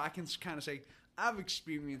 So I can kind of say I've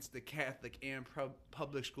experienced the Catholic and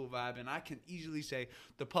public school vibe, and I can easily say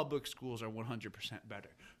the public schools are 100% better.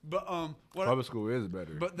 But Public school is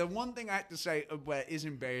better. But the one thing I have to say what is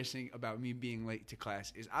embarrassing about me being late to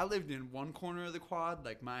class is I lived in one corner of the quad,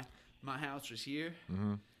 like my house was here,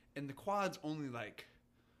 and the quad's only like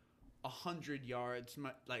 100 yards,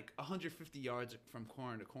 like 150 yards from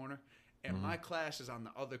corner to corner, and my class is on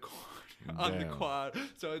the other corner on the quad,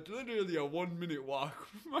 so it's literally a 1 minute walk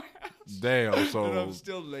from my house. Damn, so and I'm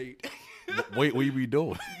still late. what you be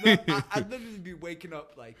doing? I'd literally be waking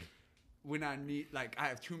up like when I need, like, I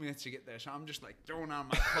have 2 minutes to get there, so I'm just like throwing on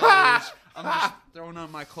my clothes. I'm just throwing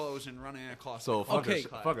on my clothes and running across. So the fuck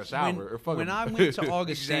Okay. a shower. or fuck When a- I went to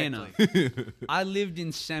Augustana, I lived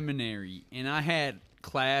in seminary, and I had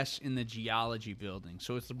class in the geology building.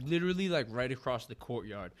 So it's literally like right across the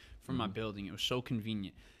courtyard from my building. It was so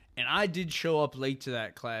convenient. And I did show up late to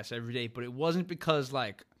that class every day, but it wasn't because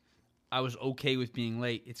like I was okay with being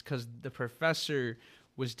late. It's because the professor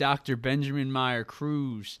was Dr. Benjamin Meyer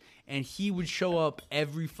Cruz, and he would show up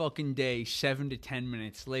every fucking day 7 to 10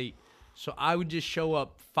 minutes late. So I would just show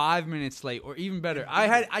up 5 minutes late, or even better.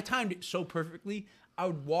 I timed it so perfectly. I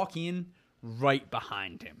would walk in right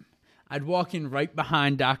behind him. I'd walk in right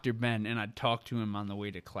behind Dr. Ben, and I'd talk to him on the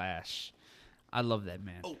way to class. I love that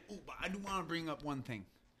man. Oh, but I do want to bring up one thing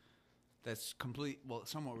that's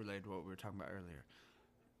somewhat related to what we were talking about earlier.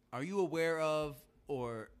 Are you aware of,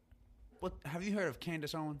 or what? Have you heard of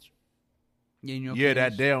Candace Owens? Yeah, you know, Yeah,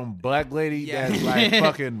 that damn black lady Yeah. that's like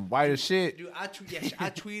fucking white as shit. Dude, I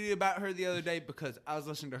tweeted about her the other day because I was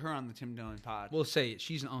listening to her on the Tim Dillon pod. We'll say it.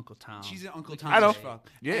 She's an Uncle Tom. She's an Uncle Tom I know. as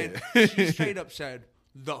fuck. Yeah. And she straight up said,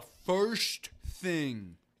 the first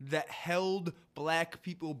thing that held black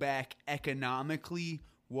people back economically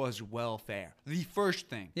was welfare. The first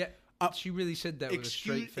thing. Yeah, she really said that with a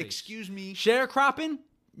straight face. Excuse me. Sharecropping?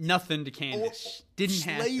 Nothing to Candace. Didn't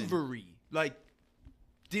happen. Slavery. Like,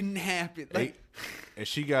 didn't happen. Like, And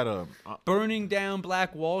she got a Burning down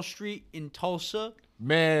Black Wall Street in Tulsa?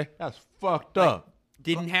 man. That's fucked up.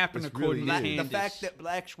 Didn't happen That's according really to is. Candace. the fact that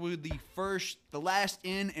blacks were the last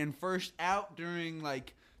in and first out during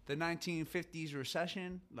like the 1950s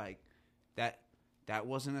recession, like that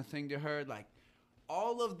wasn't a thing to her. Like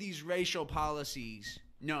all of these racial policies,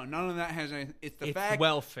 no, none of that has anything. It's It's fact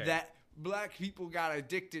welfare. that black people got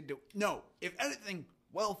addicted to. No, if anything,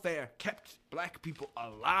 welfare kept black people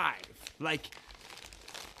alive. Like.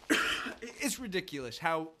 It's ridiculous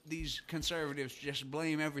how these conservatives just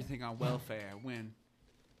blame everything on welfare when.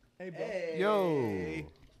 Hey, Yo.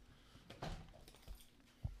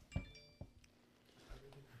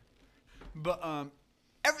 But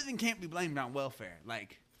everything can't be blamed on welfare.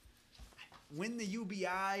 Like when the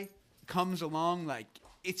UBI comes along, like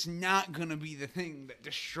it's not gonna be the thing that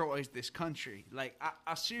destroys this country. Like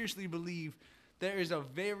I seriously believe there is a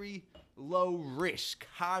very low risk,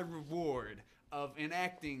 high reward of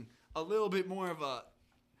enacting a little bit more of a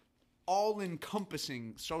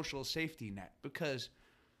all-encompassing social safety net, because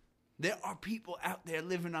there are people out there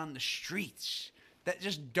living on the streets that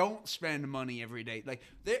just don't spend money every day. Like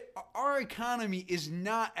our economy is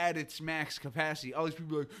not at its max capacity. All these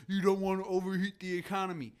people are like, you don't want to overheat the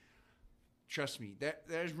economy. Trust me,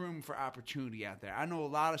 there's room for opportunity out there. I know a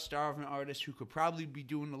lot of starving artists who could probably be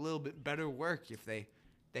doing a little bit better work if they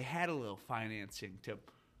had a little financing to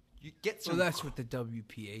get some. So that's what the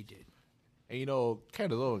WPA did. And you know,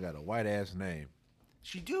 Candace Owens got a white ass name.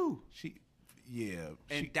 She do.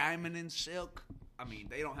 And Diamond and Silk. I mean,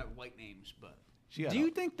 they don't have white names, but She got Do you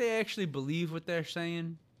think they actually believe what they're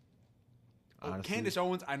saying? honestly, Candace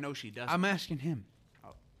Owens, I know she doesn't. I'm asking him.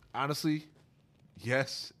 honestly,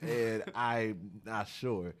 yes, and I'm not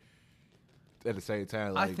sure. At the same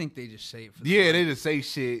time, like, I think they just say it for the yeah, money. they just say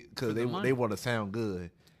shit because the money. they want to sound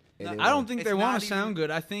good. And No, they I don't wanna- think It's they want not to sound even-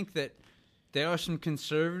 good. I think that there are some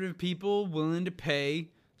conservative people willing to pay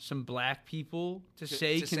some black people to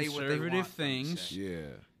say to say what they conservative want them to things, say. Yeah,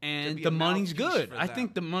 To and be the a money's mouthpiece good. for I them.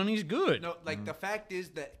 think the money's good. No, like the fact is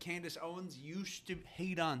that Candace Owens used to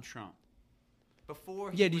hate on Trump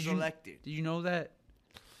before he Yeah, was elected. Did you know that?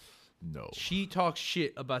 no. She talks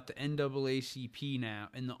shit about the NAACP now,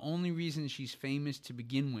 and the only reason she's famous to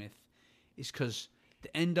begin with is because the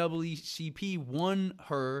NAACP won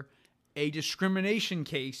her a discrimination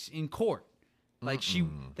case in court. Like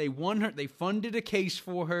they won her, they funded a case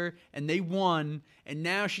for her, and they won, and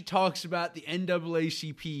now she talks about the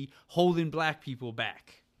NAACP holding black people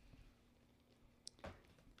back.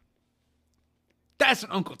 That's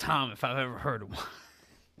an Uncle Tom if I've ever heard of one.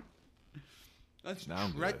 That's Now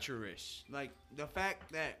I'm good. treacherous. Like, the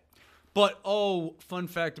fact that... But, fun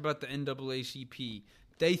fact about the NAACP.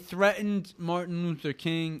 They threatened Martin Luther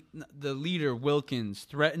King, the leader, Wilkins,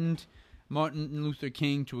 threatened Martin Luther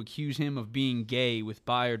King to accuse him of being gay with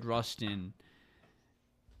Bayard Rustin.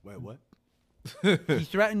 Wait, what? He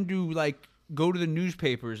threatened to, like, go to the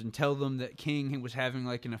newspapers and tell them that King was having,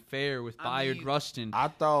 like, an affair with Bayard Rustin. I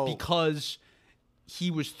thought... Because he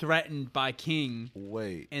was threatened by King.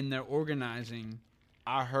 Wait. And they're organizing.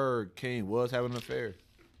 I heard King was having an affair.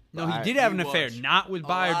 No, he did have an affair. Not with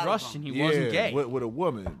Bayard of Rustin. them. He wasn't gay. With a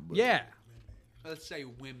woman. But Yeah. Let's say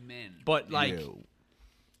women. But, like, yeah.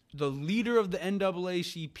 the leader of the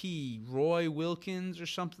NAACP, Roy Wilkins or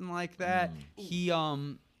something like that, he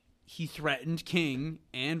threatened King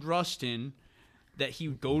and Rustin that he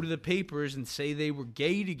would go to the papers and say they were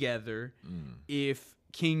gay together if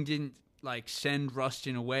King didn't, like, send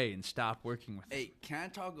Rustin away and stop working with him. Hey, can I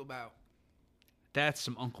talk about... That's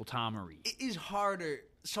some Uncle Tomery. It is harder...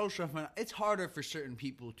 It's harder for certain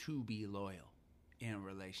people to be loyal in a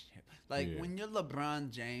relationship. Like, when you're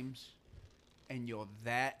LeBron James and you're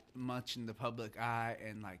that much in the public eye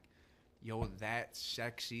and, like, you're that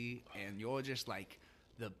sexy and you're just, like,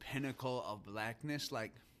 the pinnacle of blackness,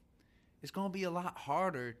 like, it's going to be a lot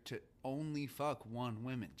harder to only fuck one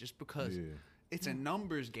woman just because it's a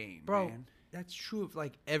numbers game, Bro, man. that's true of,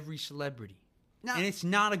 like, every celebrity. Now, And it's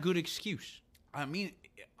not a good excuse. I mean,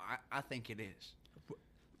 I think it is.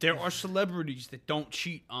 There are celebrities that don't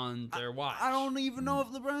cheat on their wives. I don't even know if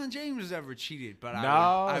LeBron James has ever cheated, but No,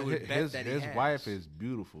 I would bet his that he his has. wife is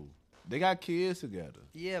beautiful. They got kids together.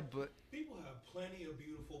 Yeah, but People have plenty of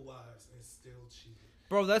beautiful wives and still cheat.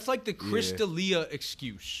 Bro, that's like the Chris D'Elia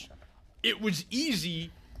excuse. It was easy,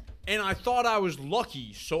 and I thought I was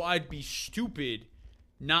lucky, so I'd be stupid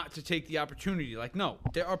not to take the opportunity. Like, no,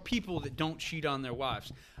 there are people that don't cheat on their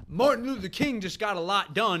wives. Martin Luther King just got a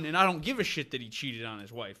lot done, and I don't give a shit that he cheated on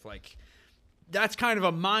his wife. Like, that's kind of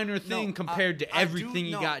a minor thing compared to everything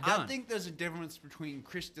he got done. I think there's a difference between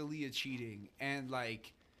Chris D'Elia cheating and,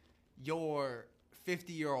 like, your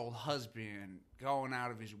 50-year-old husband going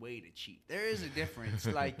out of his way to cheat. There is a difference.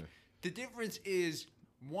 Like, the difference is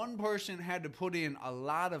one person had to put in a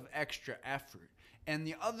lot of extra effort. And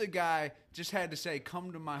the other guy just had to say,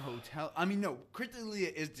 come to my hotel. I mean, no, Chris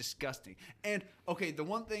D'Elia is disgusting. And, okay, the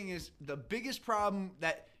one thing is, the biggest problem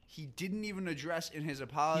that he didn't even address in his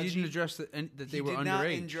apology. He didn't address that they were did not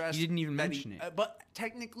underage. address He didn't even that mention it. But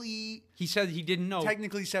technically... He said he didn't know.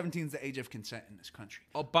 Technically, 17 is the age of consent in this country.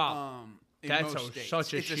 Oh, Bob. In That's most states.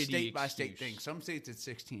 such a it's shitty a state-by-state excuse. thing. Some states it's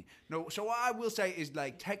 16. No, so what I will say is,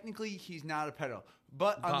 like, technically he's not a pedo.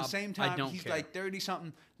 But on Bob, the same I time, don't he's care. like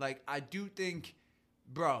 30-something. Like, I do think...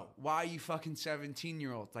 Bro, why are you fucking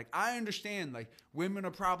 17-year-olds? Like, I understand, like, women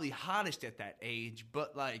are probably hottest at that age,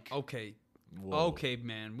 but, like... Okay. Whoa. Okay,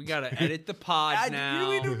 man. We got to edit the pod now.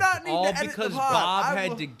 We do not need All to edit because the pod. Bob I had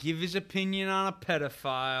will- to give his opinion on a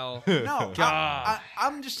pedophile. No, God.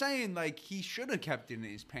 I'm just saying, like, he should have kept it in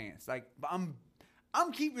his pants. Like, I'm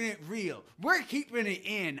keeping it real. We're keeping it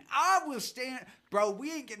in. I will stand... Bro,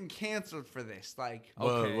 we ain't getting canceled for this. Like,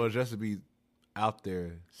 Okay. Well, just to be out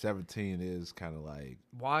there, 17 is kind of like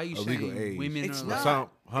Why are you a legal saying age. women It's are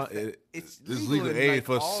not. like... It's this legal legal in, age like,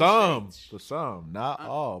 for all some. states. For some, not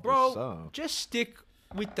all, Bro, but some. just stick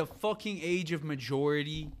with the fucking age of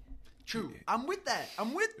majority. True. I'm with that.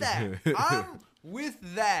 I'm with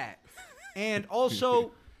that. And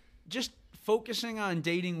also, just focusing on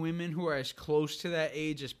dating women who are as close to that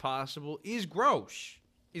age as possible is gross.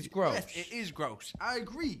 It's gross. Yes, it is gross. I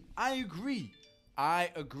agree.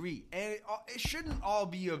 And it shouldn't all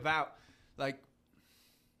be about, like,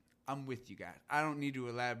 I'm with you guys. I don't need to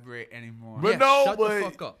elaborate anymore. But Yeah, no, shut the but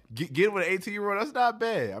fuck up. get with an 18-year-old. That's not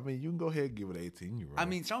bad. I mean, you can go ahead and give it an 18-year-old. I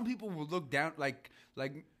mean, some people will look down, like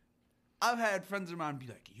I've had friends of mine be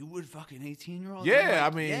like, you would fuck an 18-year-old? yeah,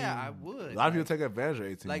 Like, I mean, yeah, I would. A lot of people take advantage of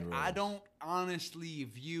 18-year-olds. Like, I don't honestly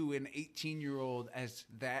view an 18-year-old as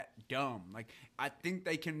that dumb. Like, I think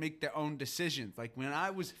they can make their own decisions. Like, when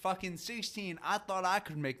I was fucking 16, I thought I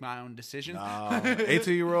could make my own decisions.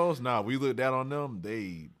 18-year-olds, we look down on them.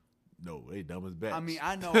 They dumb as bats. I mean,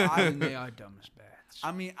 I know They are dumb as bats.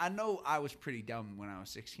 I know I was pretty dumb when I was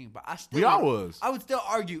 16, but I still... We all was. I would still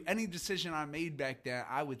argue any decision I made back then,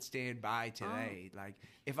 I would stand by today. Like,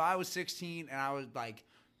 if I was 16 and I was, like,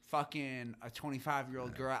 fucking a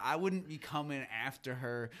 25-year-old girl, I wouldn't be coming after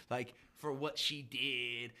her, like, for what she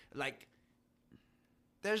did. Like,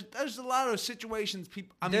 there's a lot of situations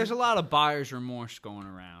people... There's a lot of buyer's remorse going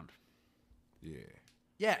around. Yeah.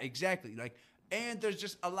 Yeah, exactly. Like, and there's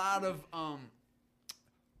just a lot of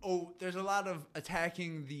there's a lot of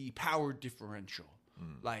attacking the power differential.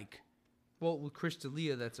 Like, Well, with Chris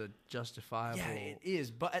D'Elia, that's a justifiable. yeah, it is.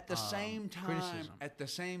 But at the same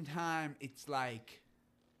criticism. time, it's like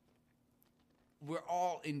we're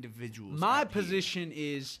all individuals. My at the end. position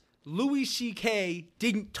is Louis C.K.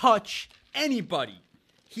 didn't touch anybody.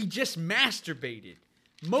 He just masturbated,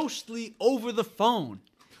 mostly over the phone,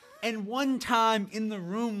 and one time in the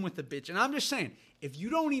room with the bitch. And I'm just saying, if you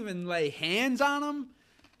don't even lay hands on him,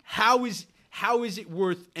 how is it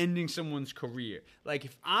worth ending someone's career? Like,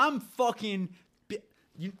 if I'm fucking...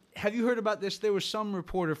 have you heard about this? There was some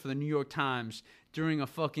reporter for the New York Times during a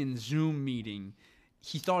fucking Zoom meeting.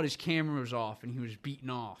 He thought his camera was off and he was beaten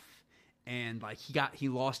off. And, like, he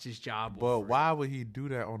lost his job. But over it. why would he do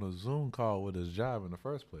that on a Zoom call with his job in the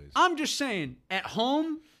first place? I'm just saying, at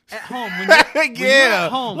home, when you're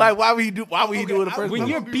at home, like why would he do? Why would he do it in the first when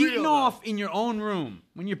place? you're be beaten real, off in your own room,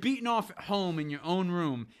 when you're beaten off at home in your own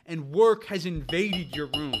room, and work has invaded your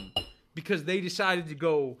room because they decided to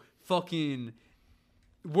go fucking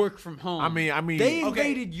work from home. I mean, they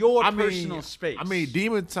invaded your I mean, personal space. I mean,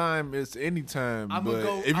 demon time is any time. I'm But gonna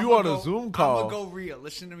go. if I'm you gonna on a go- Zoom call, I'm gonna go real.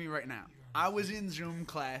 Listen to me right now. I was in Zoom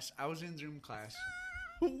class.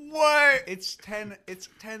 what? It's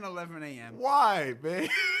 10:11 a.m. Why, man?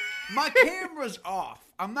 My camera's off.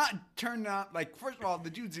 I'm not turned on. Like, first of all,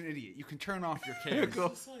 the dude's an idiot. You can turn off your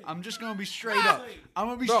camera. I'm just gonna be straight up. I'm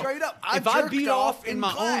gonna be Bro, straight up. if I jerked beat off in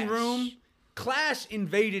my class. own room, class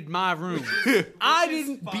invaded my room. I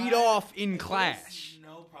didn't beat off in class.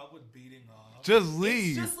 No problem with beating off. Just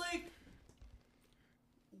leave. It's just like,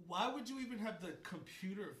 why would you even have the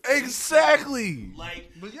computer? Exactly.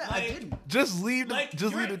 Like, But yeah, like, I didn't. Just leave the Like,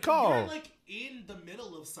 just you're- leave the call. You're like in the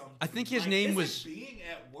middle of something. I think his Like, name is it was- being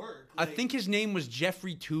at work. I Like, think his name was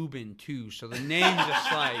Jeffrey Toobin too, so the name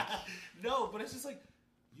just like no, but it's just like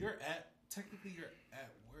technically you're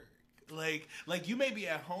at work. Like you may be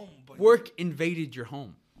at home, but work invaded your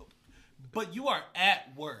home. but you are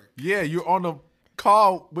at work. Yeah, you're on a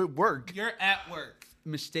call with work. You're at work.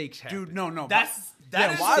 Mistakes happen. Dude, no. That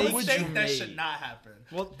Yeah, is why a would mistake you that make- should not happen.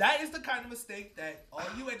 Well, that is the kind of mistake that all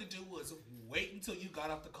you had to do was wait until you got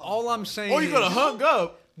off the call. All I'm for. saying Or you could have is, hung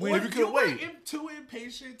up Or if you if could you were wait. too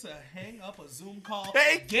impatient to hang up a Zoom call,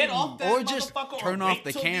 Thank get you. off that Or just motherfucker, turn or off wait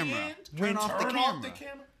the till camera. end, Turn off the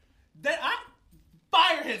camera. Then I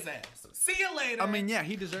fire his ass. See you later. I mean, yeah,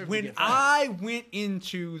 he deserved to when get fired. I went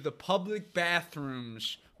into the public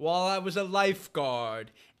bathrooms while I was a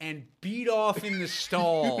lifeguard and beat off in the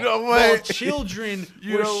stall You know while what? children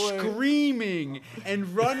You were know what? screaming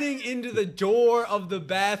and running into the door of the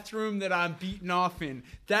bathroom that I'm beating off in.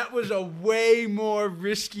 That was a way more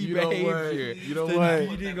risky You know what? behavior You know than what?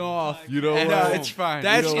 beating off. You know And, what? it's fine.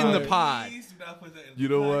 That's You know in the what? pod. Please do not put that in You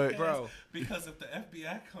the know what? podcast, Bro. Because if the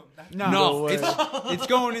FBI come, No. No, You it's know it's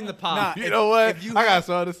going in the pod. Nah, You know what? if you I got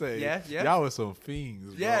something to say. Yeah, yeah. Y'all was some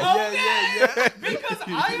fiends. Bro. Yeah. because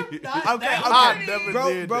I am not Okay, that I horny. never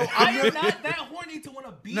Bro, did. bro, that. I am not that horny to want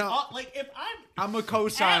to beat No. off. Like if I'm I'm a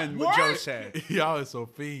co-sign At what Joe work? said. Y'all was some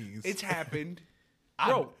fiends. It's happened.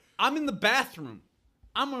 Bro, I'm in the bathroom.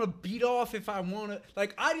 I'm gonna beat off if I wanna.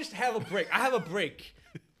 Like, I just have a break. I have a break.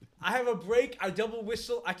 I double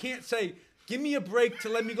whistle. I can't say, give me a break to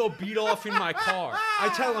let me go beat off in my car. I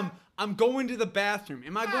tell him, I'm going to the bathroom.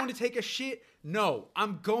 Am I going to take a shit? No.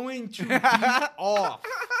 I'm going to beat off.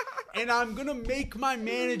 And I'm going to make my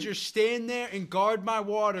manager stand there and guard my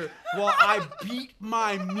water while I beat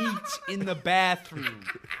my meat in the bathroom.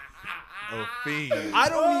 a fiend. I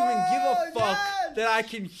don't even give a fuck that I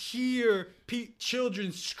can hear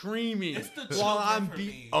children screaming it's the while children I'm for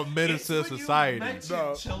beating. me. A menace It's to when you society. mention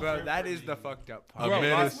Bro, children that for is me. the fucked up A part. Bro,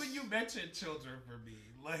 menace. That's when you mention children for me.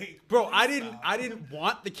 Like, Bro, please I stop. didn't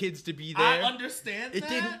want the kids to be I there. understand It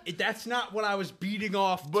that. didn't. That's not what I was beating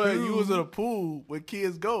off. But to. you was in a pool where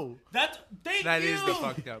kids go. Thank That you. is the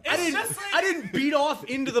fucked up It's I just like, didn't beat off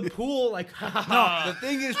into the pool like. The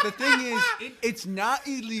thing is, it's not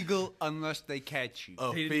illegal unless they catch you.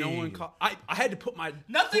 A They didn't- no one fiend. caught. I had to put my.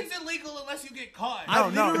 nothing's illegal unless you get caught. I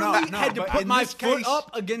No, literally no, had to but put in my this foot case-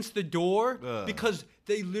 up against the door Ugh. because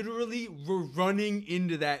they literally were running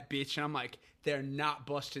into that bitch, and I'm like, they're not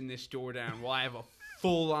busting this door down while I have a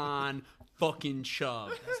full-on fucking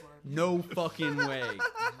shove. No fucking way.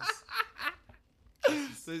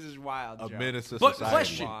 This is wild, A Joe. menace to But society.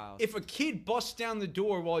 question: Wow. if a kid busts down the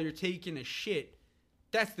door while you're taking a shit,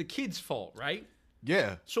 that's the kid's fault, right?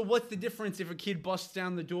 Yeah. So what's the difference if a kid busts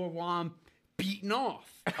down the door while I'm beaten off.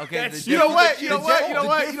 Okay, That's- You know what? You know the what? di- You know the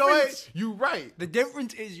what? You know what? difference- You right. The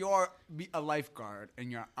difference is you're a lifeguard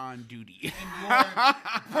and you're on duty. You're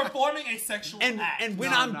performing a sexual act. And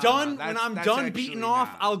when No, I'm no, done, no, when that's- I'm that's done actually beating off,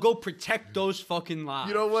 not. I'll go protect those fucking lives.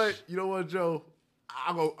 You know what? You know what, Joe?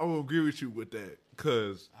 I'm gonna agree with you with that.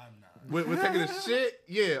 Cause when taking a shit,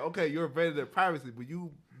 yeah, okay, you're invading their privacy, but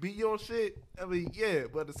you beat your shit. I mean, yeah,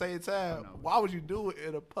 but at the same time, why would you do it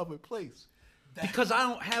in a public place? Because I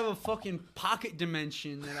don't have a fucking pocket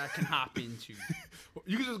dimension that I can hop into.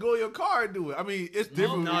 You can just go in your car and do it. I mean, it's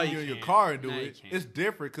different No, when you you're in your can't. car and do No, you it. can't. It's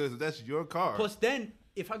different because that's your car. Plus, then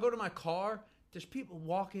if I go to my car, there's people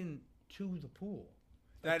walking to the pool.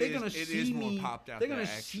 That They're is- gonna it see is more me. popped out They're there, gonna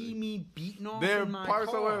actually. see me beating off They're in my parked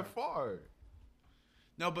car. somewhere far.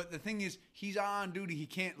 No, but the thing is, he's on duty. He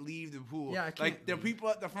can't leave the pool. Yeah, I can't Like the leave. people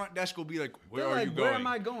at the front desk will be like, "Where They're are like, you going? Where am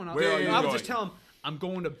I going? I'll, Where are you I'll going? just tell them I'm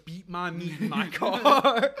going to beat my meat in my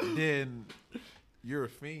car. Then you're a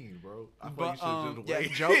fiend, bro. I thought But you should have yeah,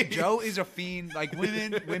 just waited. Joe is a fiend. Like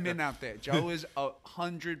women out there. Joe is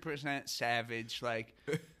 100% savage. Like,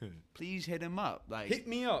 please hit him up. Like, Hit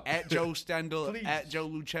me up. at Joe Stendhal, Please. at Joe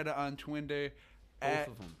Lucetta on Twitter. Both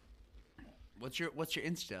of them. What's your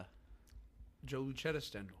Insta? Joe Lucetta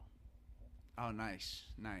Stendhal. Oh, nice.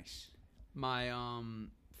 My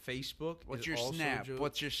Facebook. What's is your also Snap? Joe-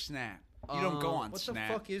 What's your Snap? You don't go on what Snap.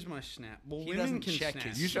 the fuck is my Snap? Well, He women doesn't can check snap.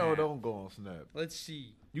 his You sure Snap. don't go on Snap. Let's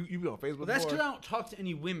see. You be on Facebook Well, that's more? because I don't talk to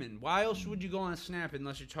any women. Why else would you go on Snap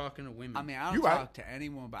unless you're talking to women? I mean, I You don't right. talk to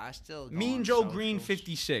anyone, but I still go me on and Joe socials. Green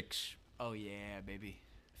 56. Oh yeah, baby.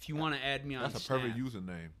 If you want to add me on That's a Snap. perfect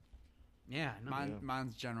username. Yeah, no,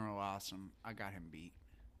 Mine's General Awesome. I got him beat.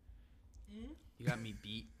 you got me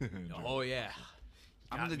beat. Oh yeah. You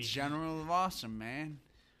I'm got the me General of Awesome, man.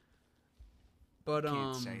 But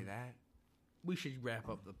Can't say that. we should wrap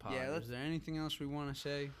up the pod. Yeah, Is there anything else we want to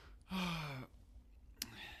say?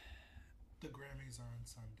 The Grammys are on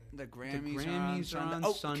Sunday. The Grammys, Grammys are are on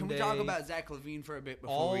on Sunday. Can we talk Sunday. about Zach Levine for a bit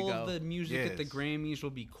before we All go? of the music at the Yes. Grammys will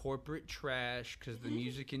be corporate trash because the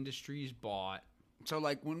music industry is bought. So,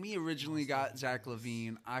 like, when we originally got Zach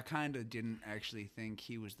Levine, I kind of didn't actually think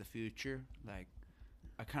he was the future. Like,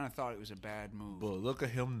 I kind of thought it was a bad move. But look at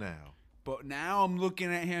him now. But now I'm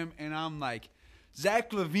looking at him and I'm like,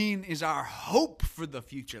 Zach Levine is our hope for the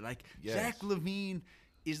future. Like, Yes. Zach Levine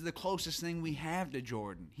is the closest thing we have to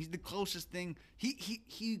Jordan. He's the closest thing.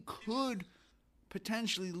 He could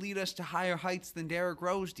potentially lead us to higher heights than Derrick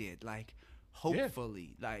Rose did. Like,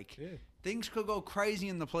 hopefully. Like, Yeah. things could go crazy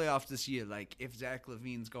in the playoffs this year. Like, if Zach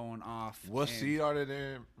Levine's going off. What and seed are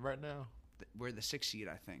they in right now? We're the 6th seed,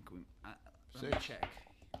 I think. Let me Six. check.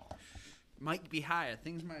 Might be higher.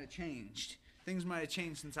 Things might have changed. Things might have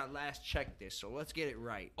changed since I last checked this. So let's get it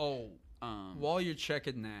right. Oh, while you're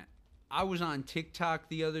checking that, I was on TikTok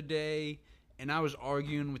the other day and I was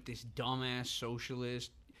arguing with this dumbass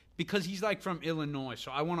socialist because he's like from Illinois.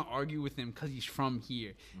 So I want to argue with him because he's from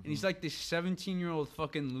here. And he's like this 17-year-old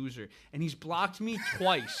fucking loser. And he's blocked me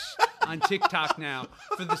twice on TikTok now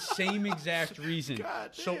for the same exact reason.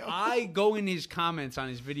 So I go in his comments on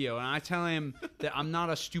his video and I tell him that I'm not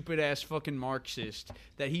a stupid ass fucking Marxist,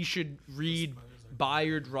 that he should read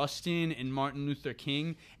Bayard Rustin and Martin Luther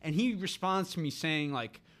King. And he responds to me saying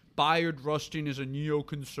like, Bayard Rustin is a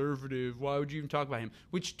neoconservative. Why would you even talk about him?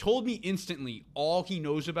 Which told me instantly all he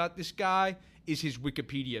knows about this guy is his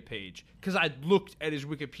Wikipedia page. Because I looked at his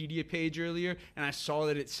Wikipedia page earlier and I saw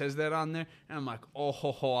that it says that on there. And I'm like, oh,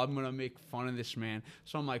 ho, ho, I'm going to make fun of this man.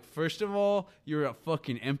 So I'm like, first of all, you're a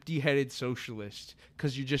fucking empty-headed socialist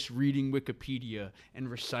because you're just reading Wikipedia and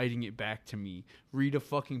reciting it back to me. Read a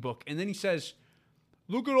fucking book. And then he says,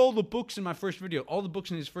 look at all the books in my first video. All the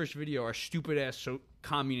books in his first video are stupid-ass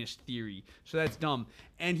communist theory. So that's dumb.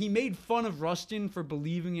 And he made fun of Rustin for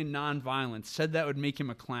believing in nonviolence, said that would make him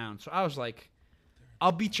a clown. So I was like,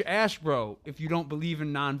 I'll beat your ass, bro, if you don't believe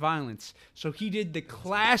in nonviolence. So he did the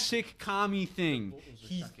classic commie thing.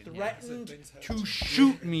 He threatened to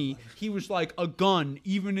shoot me. He was like, a gun,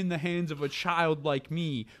 even in the hands of a child like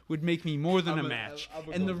me, would make me more than a match.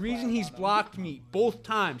 And the reason he's blocked me both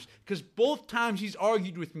times, because both times he's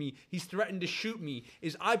argued with me, he's threatened to shoot me,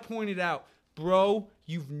 is I pointed out, bro,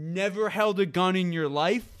 you've never held a gun in your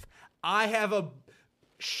life. I have a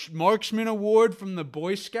marksman award from the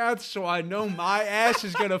Boy Scouts, so I know my ass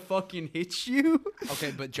is gonna fucking hit you.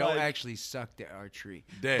 Okay, but Joe actually sucked at archery.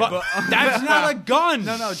 Damn. But that's not a gun.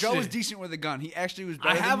 No, Joe was decent with a gun. He actually was better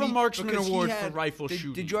I have than a me marksman because he award for had- rifle did,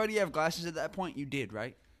 shooting. Did you already have glasses at that point? You did,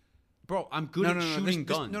 right? Bro, I'm good at shooting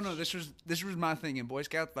guns. This was my thing in Boy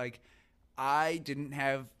Scouts. Like, I didn't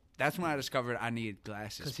have That's when I discovered I needed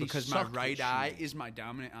glasses because my right eye is my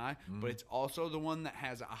dominant eye, but it's also the one that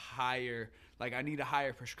has a higher, like I need a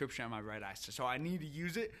higher prescription on my right eye. So I need to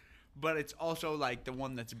use it, but it's also like the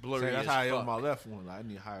one that's blurry. That's as how I fuck. am on my left one. Like, I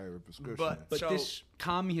need higher prescription. But So- this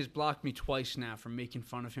commie has blocked me twice now for making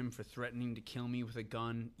fun of him for threatening to kill me with a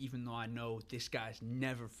gun, even though I know this guy's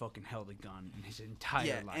never fucking held a gun in his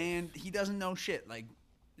entire life. And he doesn't know shit. Like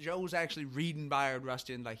Joe's actually reading Bayard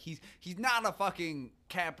Rustin. Like he's not a fucking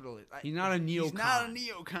capitalist. Like, He's not a neocon. He's not a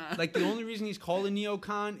neocon. Like, the only reason he's called a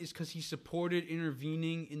neocon is because he supported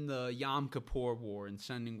intervening in the Yom Kippur War and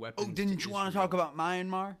sending weapons. oh, didn't you want to talk about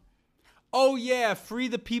Myanmar? Oh, yeah, free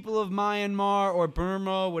the people of Myanmar or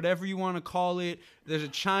Burma, whatever you want to call it. There's a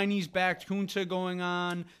Chinese-backed junta going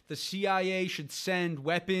on. The CIA should send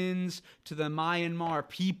weapons to the Myanmar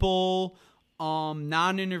people.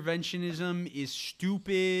 Non-interventionism is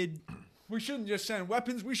stupid. We shouldn't just send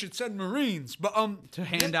weapons. We should send Marines. But To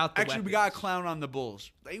hand out the actually, we weapons. got a clown on the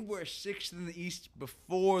Bulls. They were 6th in the East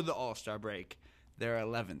before the All-Star break. They're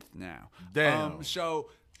 11th now. Damn. So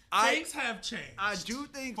Things have changed. I do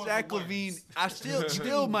think for Zach the worse. Levine. I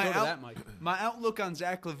still my Go to that, Mike. my outlook on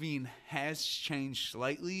Zach Levine has changed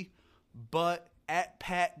slightly, but at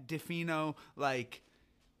Pat DeFino, like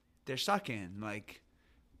they're sucking. Like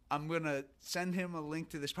I'm gonna send him a link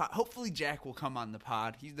to this pod. Hopefully, Jack will come on the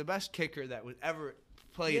pod. He's the best kicker that was ever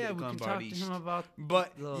played Yeah, at we can Glenbard talk to East. him about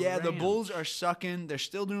But the yeah, the Rams. Bulls are sucking. They're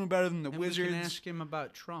still doing better than the And Wizards. we can ask him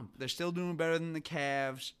about Trump. They're still doing better than the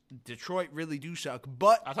Cavs. Detroit really do suck.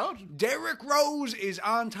 But I told you. Derrick Rose is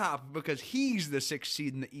on top because he's the 6th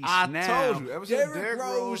seed in the East I now. told you. Ever since Derrick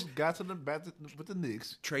Rose got to the back with the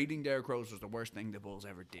Knicks. Trading Derrick Rose was the worst thing the Bulls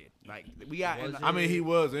ever did. Like we got. Was I mean, he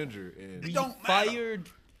was injured. And It don't matter.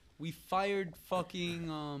 We fired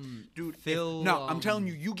fucking Dude, Phil. I'm telling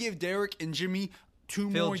you, you give Derrick and Jimmy 2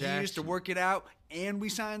 Phil more years to Jackson. work it out, and we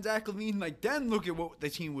sign Zach Levine. Like then, look at what the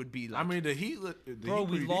team would be like. I mean, the Heat. Bro,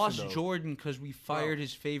 we lost Jordan because we fired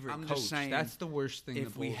his favorite I'm coach. just saying, That's the worst thing.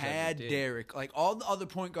 if the we Bulls had ever did. Derrick, like all the other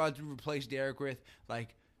point guards we replaced Derrick with,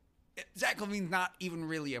 like Zach Levine's not even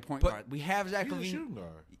really a point guard. We have Zach He's a Levine. shooting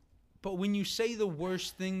guard. But when you say the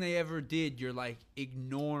worst thing they ever did, you're like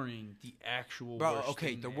ignoring the actual. Bro, worst okay,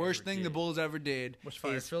 thing the they worst ever thing did. the Bulls ever did was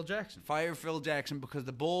fire is Phil Jackson. fire Phil Jackson because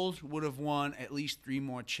the Bulls would have won at least 3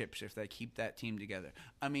 more chips if they keep that team together.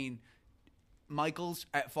 I mean, Michael's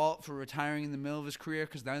at fault for retiring in the middle of his career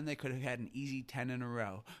because then they could have had an easy 10 in a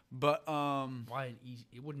row. But Why an easy?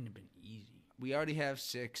 It wouldn't have been easy. we already have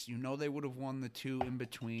 6. You know they would have won the 2 in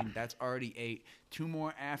between. That's already 8. 2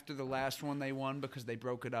 more after the last one they won because they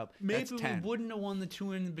broke it up. Maybe That's we 10. wouldn't have won the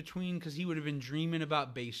 2 in between because he would have been dreaming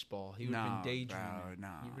about baseball. He would have been daydreaming. Bro, no.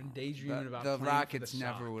 He would have been daydreaming about the playing Rockets for the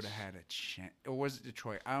never Sox. would have had a chance. Or was it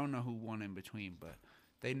Detroit? I don't know who won in between, but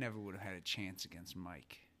they never would have had a chance against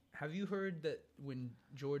Mike. Have you heard that when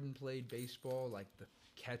Jordan played baseball, like the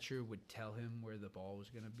catcher would tell him where the ball was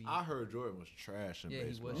going to be? I heard Jordan was trash in Yeah, he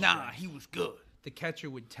baseball. was. Nah, he was good. The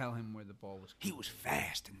catcher would tell him where the ball was. He was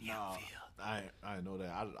fast in the outfield. I know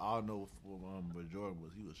that. I know but Jordan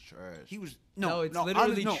he was trash. He was No, it's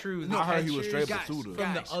literally no, true. No, I heard he was catchers straight Basuda. from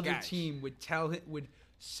Guys, the other guys. team would tell him would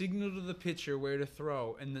signal to the pitcher where to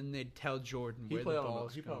throw, and then they'd tell Jordan He where played the on ball the,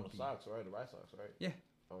 was he played on going the to be. Sox, right? The White Sox, right? Yeah,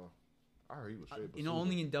 I heard he was straight. you know, Basuda.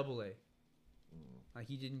 only in Double A. Like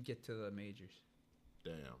he didn't get to the majors,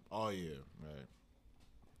 Damn. Oh yeah, right.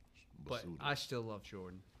 but Basuda. I still love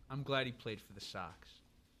Jordan. I'm glad he played for the Sox.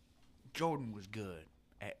 Jordan was good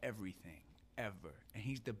at everything ever, and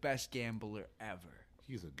he's the best gambler ever.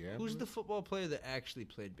 He's a gambler. Who's the football player that actually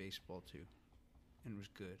played baseball too, and was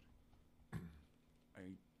good?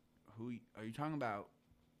 Are you talking about?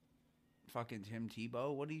 Fucking Tim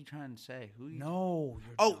Tebow? What are you trying to say? Who? No.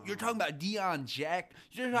 You're talking about Deion Jack.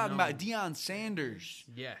 You're talking about Deion Sanders.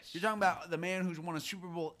 Yes. You're talking about the man who's won a Super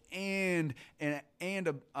Bowl and a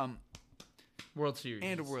World Series.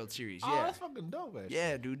 and a World Series. Oh, Yeah. that's fucking dope, actually.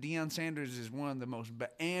 Yeah, dude, Deion Sanders is one of the most,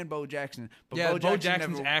 and Bo Jackson. But Yeah, Bo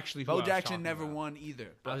Jackson's never, actually who I Bo was Jackson talking never about. won either.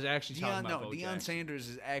 I was actually talking about Bo Deion Jackson. Sanders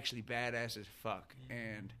is actually badass as fuck,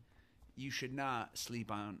 and you should not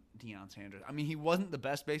sleep on Deion Sanders. I mean, he wasn't the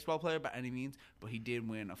best baseball player by any means, but he did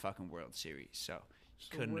win a fucking World Series, so he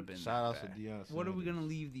couldn't have been Shout that out to bad. Deion. What are we Sanders. gonna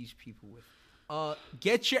leave these people with?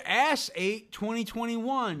 Get your ass ate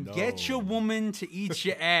 2021. No. Get your woman to eat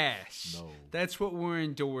your ass. No. That's what we're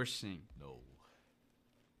endorsing. No.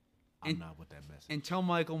 I'm And- not with that message. And tell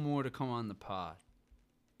Michael Moore to come on the pod.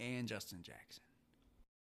 And Justin Jackson.